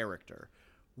her character,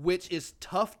 which is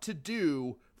tough to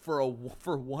do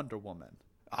for Wonder Woman.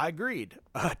 I agreed.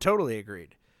 Totally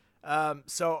agreed.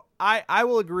 So I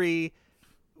will agree.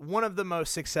 One of the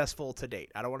most successful to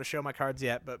date. I don't want to show my cards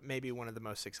yet, but maybe one of the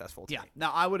most successful to date.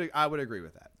 No, I would agree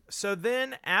with that. So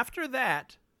then after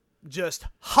that, just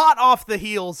hot off the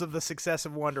heels of the success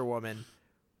of Wonder Woman,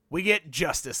 we get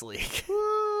Justice League.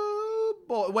 Ooh,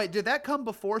 boy. Wait, did that come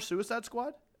before Suicide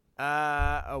Squad?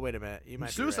 Oh, wait a minute. You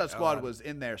might Suicide be right. Squad was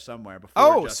in there somewhere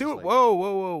before Justice League.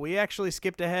 Whoa. We actually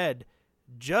skipped ahead.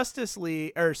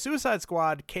 Suicide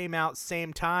Squad came out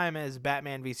same time as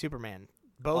Batman v Superman.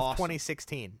 Both awesome.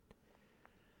 2016.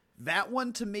 That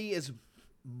one to me is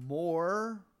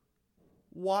more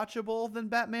watchable than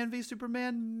Batman v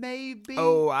Superman, maybe.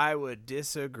 Oh, I would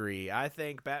disagree. I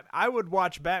think I would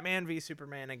watch Batman v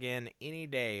Superman again any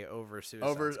day over Suicide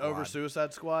Squad. Over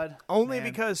Suicide Squad? Only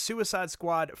because Suicide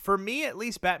Squad, for me at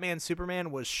least, Batman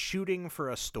Superman was shooting for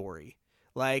a story.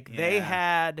 Like, they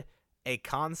had a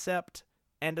concept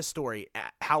and a story.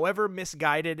 However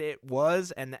misguided it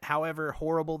was and however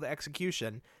horrible the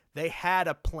execution, they had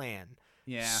a plan.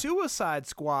 Yeah. Suicide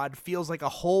Squad feels like a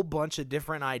whole bunch of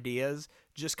different ideas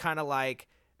just kind of like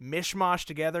mishmash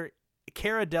together.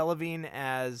 Cara Delevingne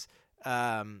as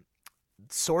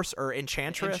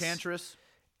Enchantress.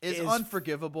 is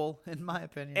unforgivable in my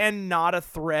opinion. and not a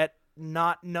threat.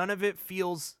 None of it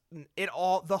feels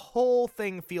the whole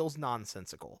thing feels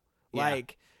nonsensical. Yeah.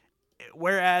 Like,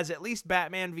 whereas at least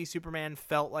Batman v Superman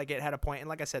felt like it had a point, and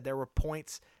like I said, there were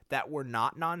points that were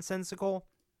not nonsensical,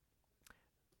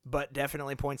 but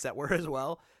definitely points that were as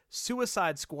well.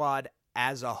 Suicide Squad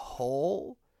as a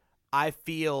whole, I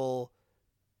feel,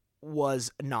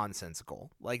 was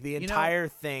nonsensical. Like, the entire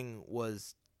thing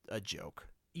was a joke.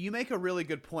 You make a really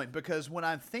good point, because when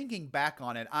I'm thinking back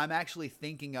on it, I'm actually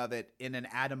thinking of it in an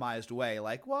atomized way.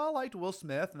 Like, well, I liked Will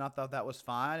Smith, and I thought that was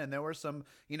fine, and there were some,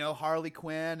 Harley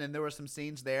Quinn, and there were some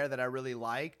scenes there that I really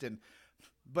liked.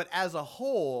 But as a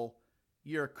whole,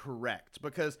 you're correct,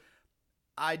 because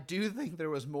I do think there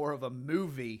was more of a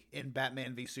movie in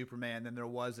Batman v Superman than there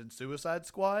was in Suicide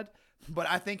Squad. But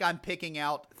I think I'm picking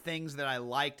out things that I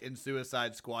liked in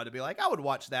Suicide Squad to be like, I would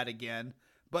watch that again,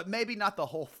 but maybe not the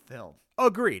whole film.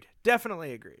 Agreed.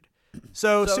 Definitely agreed.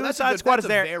 So Suicide Squad is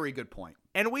there. That's a very good point.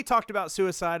 And we talked about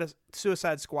Suicide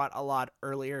Squad a lot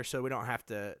earlier, so we don't have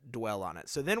to dwell on it.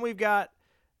 So then we've got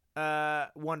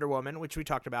Wonder Woman, which we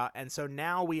talked about, and so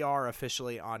now we are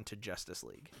officially on to Justice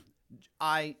League.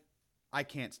 I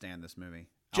can't stand this movie.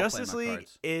 Justice League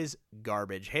is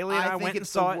garbage. Haley and I went and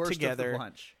saw it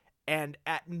together, and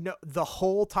the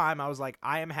whole time I was like,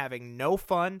 I am having no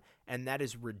fun, and that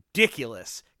is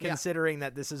ridiculous considering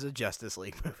that this is a Justice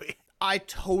League movie. I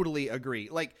totally agree.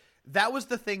 Like, that was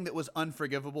the thing that was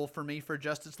unforgivable for me for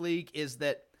Justice League, is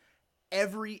that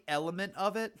every element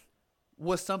of it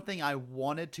was something I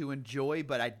wanted to enjoy,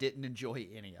 but I didn't enjoy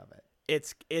any of it.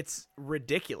 It's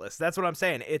ridiculous. That's what I'm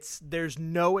saying. There's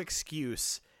no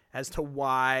excuse as to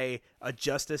why a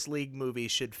Justice League movie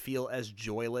should feel as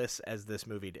joyless as this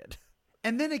movie did.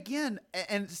 And then again,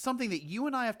 and something that you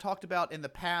and I have talked about in the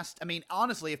past, I mean,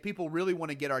 honestly, if people really want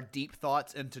to get our deep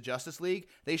thoughts into Justice League,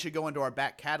 they should go into our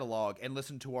back catalog and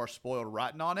listen to our Spoiled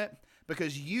Rotten on it,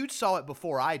 because you saw it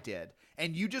before I did,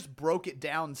 and you just broke it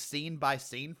down scene by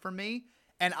scene for me,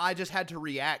 and I just had to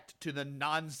react to the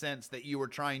nonsense that you were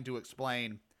trying to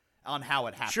explain on how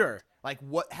it happened. Sure. Like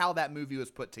how that movie was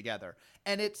put together.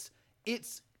 And it's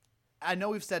I know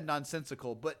we've said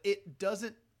nonsensical, but it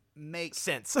doesn't make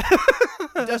sense.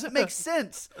 It doesn't make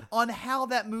sense on how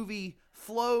that movie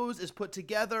flows, is put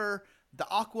together, the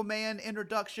Aquaman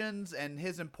introductions and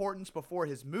his importance before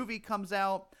his movie comes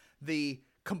out, the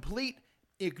complete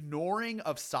ignoring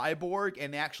of Cyborg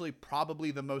and actually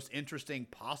probably the most interesting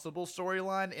possible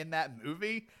storyline in that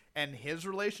movie and his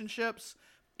relationships.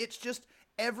 It's just,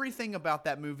 everything about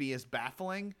that movie is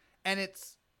baffling, and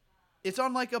it's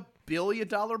on like $1 billion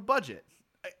budget.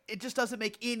 It just doesn't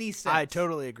make any sense. I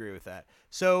totally agree with that.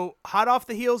 So, hot off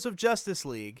the heels of Justice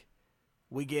League,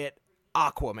 we get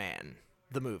Aquaman,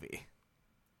 the movie.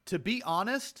 To be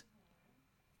honest,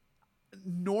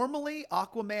 normally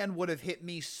Aquaman would have hit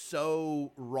me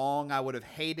so wrong. I would have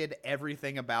hated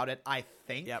everything about it, I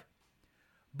think. Yep.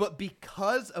 But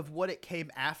because of what it came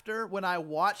after, when I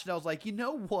watched it, I was like, you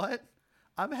know what?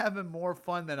 I'm having more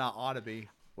fun than I ought to be.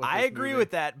 I agree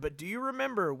with that, but do you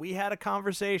remember we had a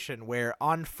conversation where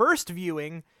on first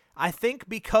viewing, I think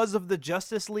because of the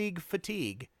Justice League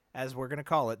fatigue, as we're going to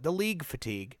call it, the League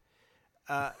fatigue,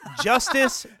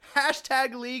 Justice...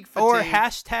 hashtag League fatigue. Or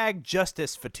hashtag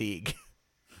Justice fatigue.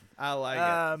 I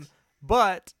like it.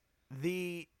 But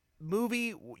the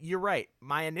movie, you're right.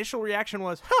 My initial reaction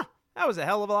was, that was a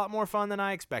hell of a lot more fun than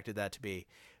I expected that to be.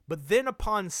 But then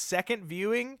upon second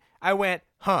viewing, I went,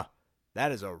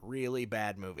 that is a really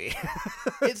bad movie.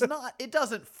 It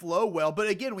doesn't flow well, but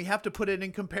again, we have to put it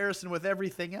in comparison with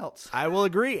everything else. I will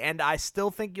agree, and I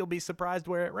still think you'll be surprised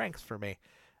where it ranks for me.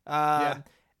 And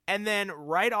then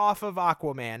right off of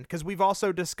Aquaman, because we've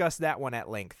also discussed that one at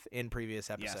length in previous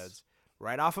episodes. Yes.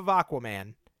 Right off of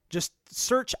Aquaman, just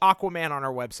search Aquaman on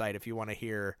our website if you want to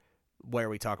hear where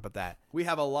we talk about that. We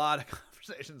have a lot of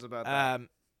conversations about that.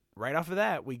 Right off of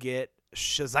that, we get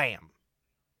Shazam.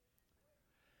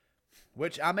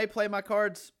 Which I may play my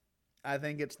cards. I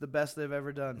think it's the best they've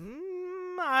ever done.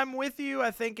 I'm with you.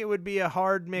 I think it would be a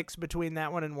hard mix between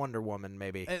that one and Wonder Woman,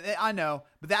 maybe. I know,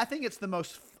 but I think it's the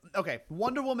most... Okay,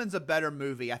 Wonder Woman's a better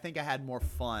movie. I think I had more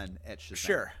fun at Shazam.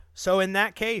 Sure. So in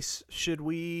that case, should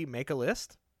we make a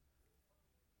list?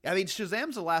 I mean,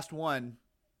 Shazam's the last one,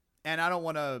 and I don't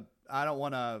want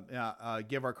to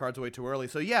give our cards away too early.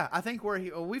 So yeah, I think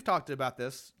we've talked about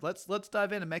this. Let's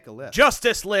dive in and make a list.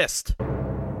 Justice List.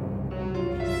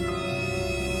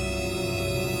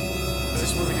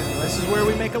 This is where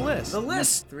we make a list. The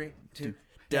list. 3, 2.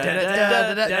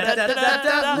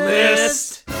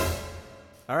 List.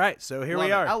 All right, so here Love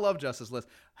we it. are. I love Justice List.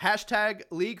 Hashtag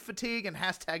League Fatigue and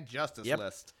hashtag Justice Yep.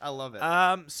 List. I love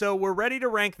it. So we're ready to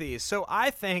rank these. So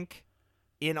I think,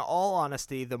 in all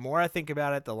honesty, the more I think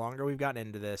about it, the longer we've gotten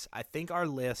into this, I think our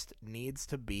list needs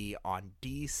to be on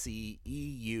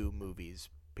DCEU movies,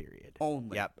 period.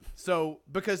 Only. Yep. So,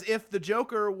 because if the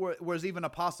Joker was even a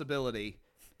possibility,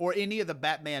 or any of the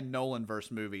Batman Nolanverse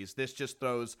movies, this just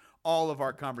throws all of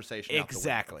our conversation out the window.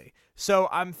 Exactly. So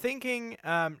I'm thinking,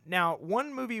 now,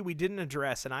 one movie we didn't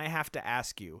address, and I have to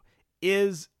ask you,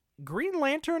 is Green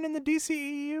Lantern in the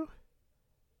DCEU?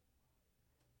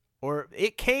 Or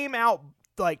it came out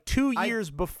like 2 years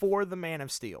before the Man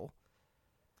of Steel.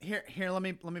 Here, let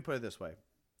me put it this way: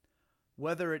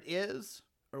 whether it is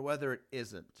or whether it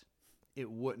isn't, it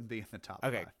wouldn't be in the top.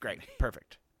 Okay, 5. great.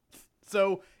 Perfect.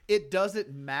 So it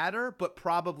doesn't matter, but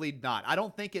probably not. I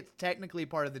don't think it's technically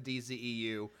part of the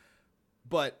DCEU,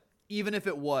 but even if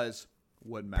it was,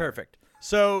 wouldn't matter. Perfect.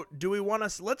 So do we want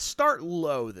to, let's start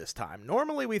low this time.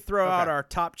 Normally we throw out our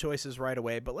top choices right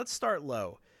away, but let's start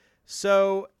low.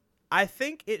 So I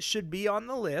think it should be on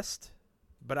the list,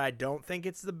 but I don't think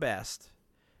it's the best.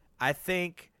 I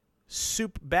think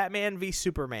Batman v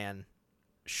Superman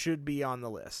should be on the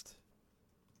list.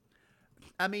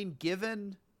 I mean,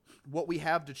 given what we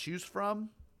have to choose from,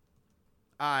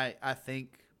 I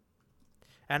think,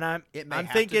 and I'm it may I'm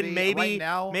have to thinking be. Right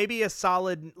now, maybe a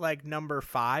solid like number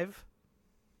 5.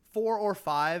 4 or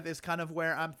 5 is kind of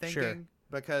where I'm thinking. Sure.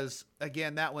 Because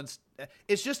again, that one's,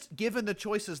 it's just given the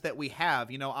choices that we have.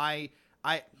 You know,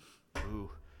 ooh.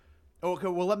 Okay,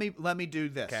 well let me do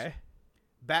this. Okay.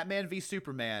 Batman v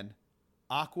Superman,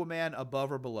 Aquaman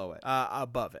above or below it?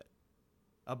 Above it.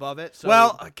 Above it. So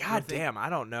Well, we're goddamn, I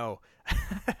don't know.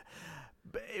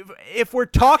 if we're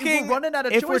talking, If we're running out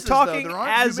of if we're choices, though, talking there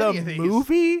aren't as too a many of these.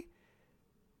 movie,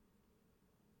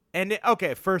 and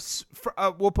okay,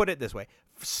 we'll put it this way: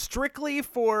 strictly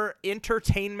for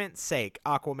entertainment's sake,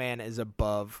 Aquaman is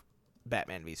above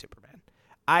Batman v Superman.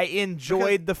 I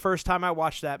enjoyed the first time I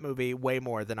watched that movie way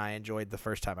more than I enjoyed the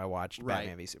first time I watched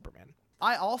Batman v Superman.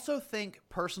 I also think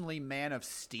personally, Man of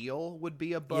Steel would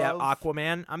be above. Yeah,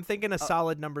 Aquaman. I'm thinking a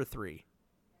solid number 3.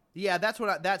 Yeah,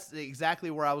 that's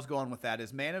exactly where I was going with that.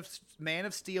 Is Man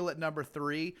of Steel at number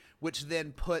 3, which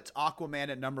then puts Aquaman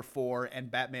at number 4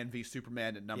 and Batman v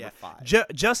Superman at number 5.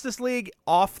 Justice League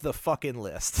off the fucking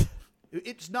list.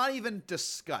 It's not even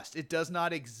discussed. It does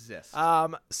not exist.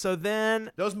 So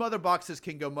then Those mother boxes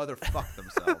can go motherfuck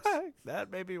themselves.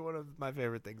 that may be one of my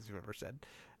favorite things you've ever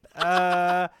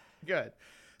said. Good.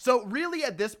 So really,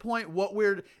 at this point,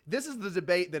 this is the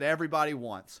debate that everybody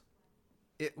wants.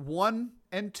 1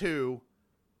 and 2,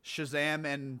 Shazam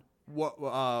and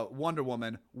Wonder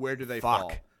Woman. Where do they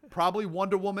fall? Probably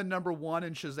Wonder Woman number 1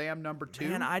 and Shazam number 2.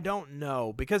 Man, I don't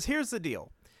know, because here's the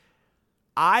deal.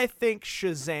 I think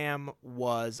Shazam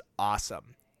was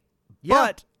awesome. Yeah.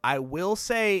 But I will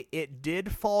say it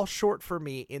did fall short for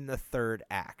me in the third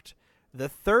act. The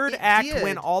third act, did.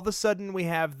 when all of a sudden we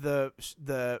have the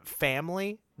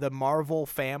family, the Marvel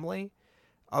family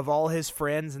of all his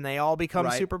friends, and they all become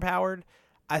Right. superpowered,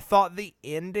 I thought the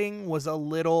ending was a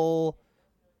little,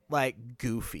 like,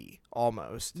 goofy,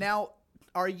 almost. Now,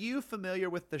 are you familiar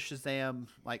with the Shazam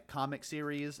comic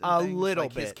series? And A things? little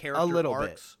His bit. character A little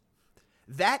arcs?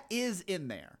 That is in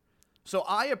there. So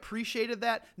I appreciated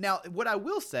that. Now, what I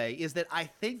will say is that I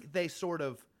think they sort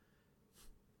of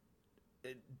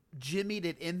jimmied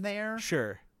it in there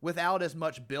Sure. without as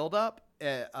much buildup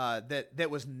that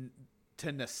was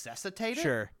to necessitate it.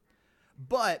 Sure.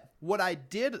 But what I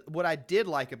did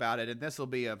like about it, and this will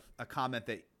be a comment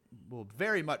that will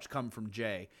very much come from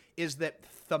Jay, is that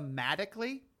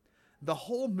thematically, the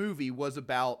whole movie was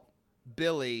about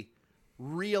Billy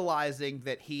realizing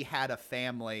that he had a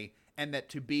family and that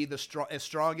to be as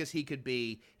strong as he could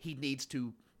be, he needs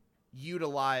to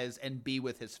utilize and be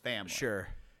with his family. Sure.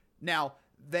 Now,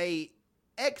 they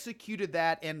executed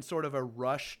that in sort of a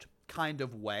rushed kind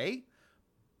of way,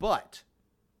 but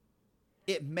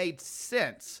it made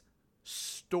sense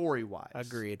story-wise.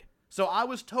 Agreed. So I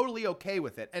was totally okay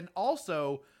with it. And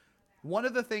also, one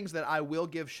of the things that I will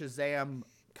give Shazam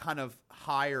kind of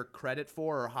higher credit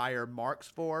for or higher marks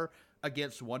for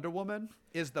against Wonder Woman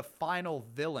is the final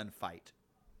villain fight.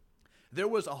 There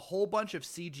was a whole bunch of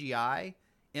CGI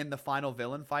in the final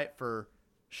villain fight for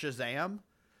Shazam,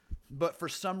 but for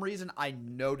some reason I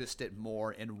noticed it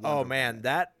more in Wonder Oh man,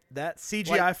 Woman. that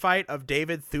CGI fight of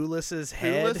David Thewlis's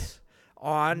head Thewlis?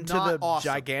 onto Not the awesome.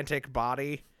 gigantic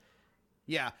body.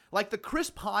 Yeah, like the Chris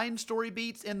Pine story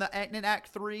beats in Act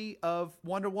 3 of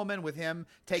Wonder Woman with him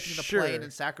taking the Sure. plane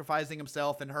and sacrificing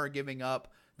himself and her giving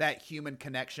up that human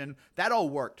connection, that all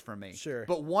worked for me. Sure.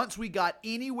 But once we got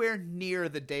anywhere near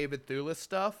the David Thewlis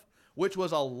stuff, which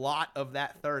was a lot of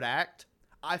that third act,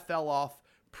 I fell off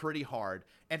pretty hard.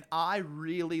 And I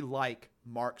really like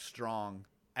Mark Strong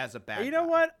as a bad guy. You know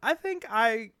what? I think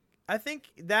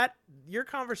that your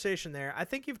conversation there, I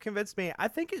think you've convinced me. I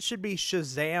think it should be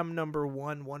Shazam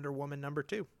 #1, Wonder Woman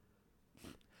 #2.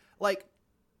 Like,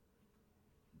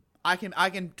 I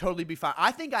can totally be fine.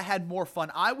 I think I had more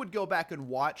fun. I would go back and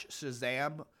watch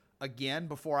Shazam again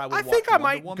before I would watch think I Wonder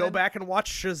might Woman. go back and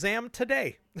watch Shazam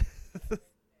today.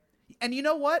 And you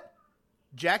know what?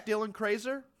 Jack Dylan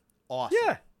Grazer, awesome.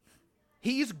 Yeah.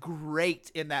 He's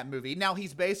great in that movie. Now,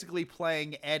 he's basically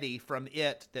playing Eddie from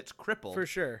It that's crippled. For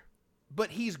sure.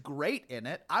 But he's great in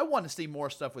it. I want to see more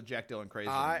stuff with Jack Dylan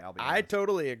Grazer. I'll be I honest.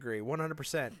 totally agree,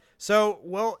 100%. So,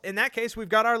 well, in that case, we've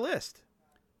got our list.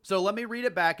 So let me read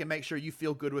it back and make sure you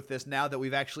feel good with this now that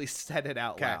we've actually said it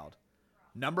out loud.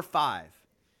 Number 5,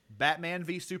 Batman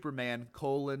v Superman: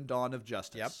 Dawn of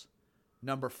Justice. Yep.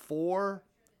 Number 4,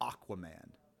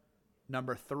 Aquaman.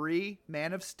 Number 3,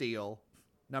 Man of Steel.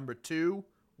 Number 2,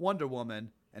 Wonder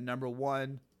Woman. And number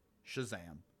 1,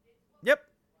 Shazam. Yep.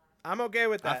 I'm okay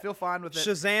with that. I feel fine with it.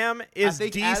 Shazam is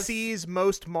think DC's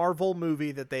most Marvel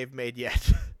movie that they've made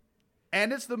yet.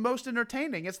 And it's the most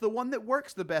entertaining. It's the one that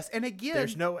works the best. And again,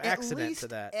 There's no at accident least to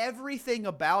that. Everything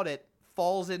about it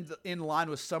falls in line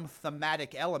with some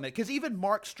thematic element. Because even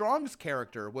Mark Strong's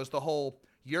character was the whole,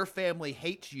 your family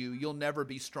hates you, you'll never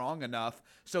be strong enough.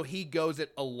 So he goes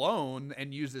it alone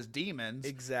and uses demons.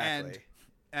 Exactly.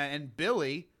 And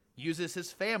Billy uses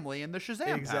his family and the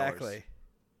Shazam Exactly. powers.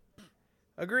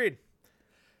 Agreed.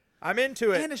 I'm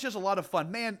into it. And it's just a lot of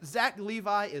fun. Man, Zach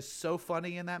Levi is so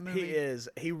funny in that movie. He is.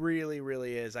 He really,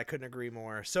 really is. I couldn't agree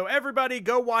more. So everybody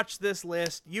go watch this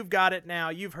list. You've got it now.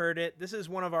 You've heard it. This is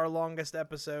one of our longest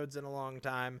episodes in a long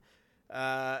time.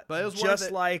 But it was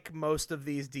just like most of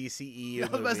these DCEU I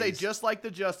was about to say, movies. just like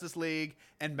the Justice League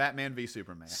and Batman v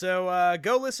Superman. So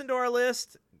go listen to our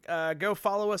list. Go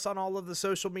follow us on all of the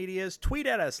social medias. Tweet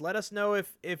at us. Let us know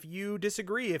if you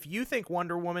disagree. If you think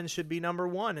Wonder Woman should be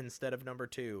 #1 instead of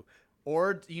 #2.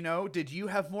 Or, did you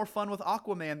have more fun with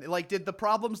Aquaman? Like, did the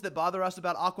problems that bother us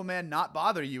about Aquaman not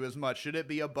bother you as much? Should it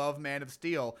be above Man of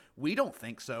Steel? We don't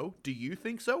think so. Do you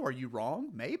think so? Are you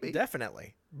wrong? Maybe.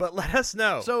 Definitely. But let us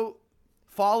know. So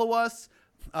follow us.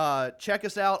 Check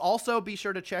us out. Also, be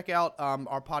sure to check out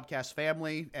our podcast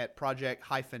family at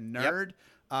Project-Nerd.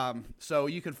 So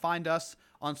you can find us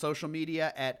on social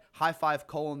media at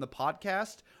High5: the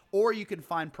podcast, or you can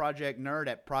find Project Nerd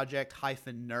at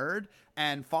Project-Nerd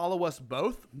and follow us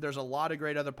both. There's a lot of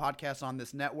great other podcasts on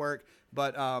this network,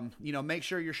 but make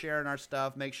sure you're sharing our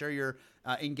stuff. Make sure you're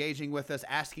engaging with us,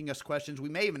 asking us questions. We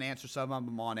may even answer some of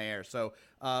them on air. So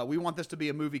we want this to be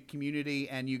a movie community,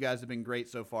 and you guys have been great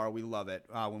so far. We love it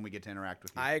when we get to interact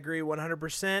with you. I agree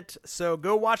 100%. So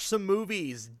go watch some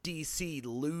movies, DC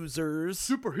losers.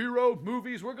 Superhero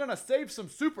movies. We're going to save some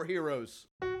superheroes.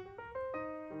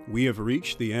 We have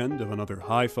reached the end of another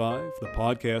High Five, the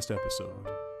podcast episode.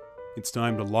 It's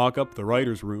time to lock up the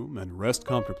writer's room and rest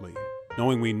comfortably,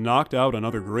 knowing we knocked out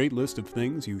another great list of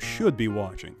things you should be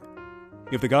watching.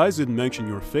 If the guys didn't mention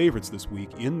your favorites this week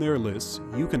in their lists,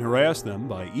 you can harass them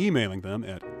by emailing them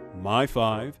at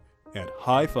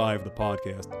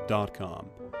myfive@highfivethepodcast.com.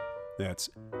 That's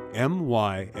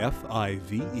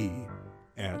MYFIVE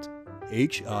at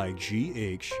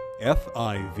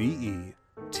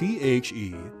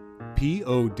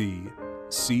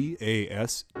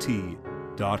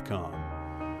HIGHFIVETHEPODCAST.com.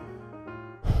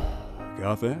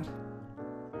 Got that?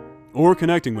 Or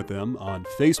connecting with them on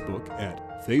Facebook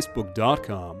at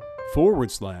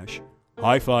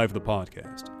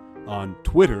facebook.com/High5thepodcast, on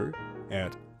Twitter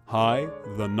at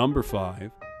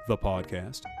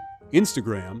High5thepodcast,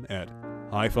 Instagram at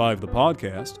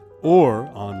High5thepodcast, or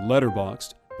on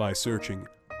Letterboxd by searching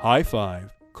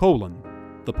High5: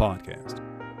 the podcast.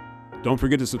 Don't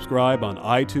forget to subscribe on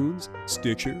iTunes,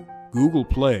 Stitcher, Google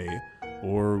Play,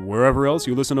 or wherever else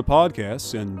you listen to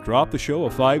podcasts, and drop the show a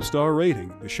 5-star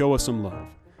rating to show us some love.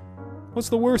 What's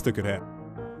the worst that could happen?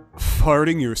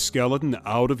 Farting your skeleton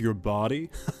out of your body?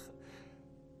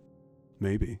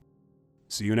 Maybe.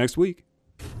 See you next week.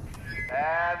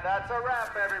 And that's a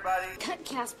wrap, everybody. Cut,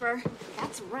 Casper.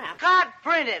 That's a wrap. Cut!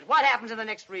 Printed! What happens to the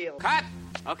next reel? Cut!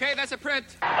 Okay, that's a print.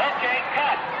 Okay,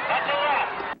 cut. That's a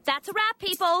wrap. That's a wrap,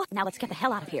 people. Now let's get the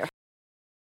hell out of here.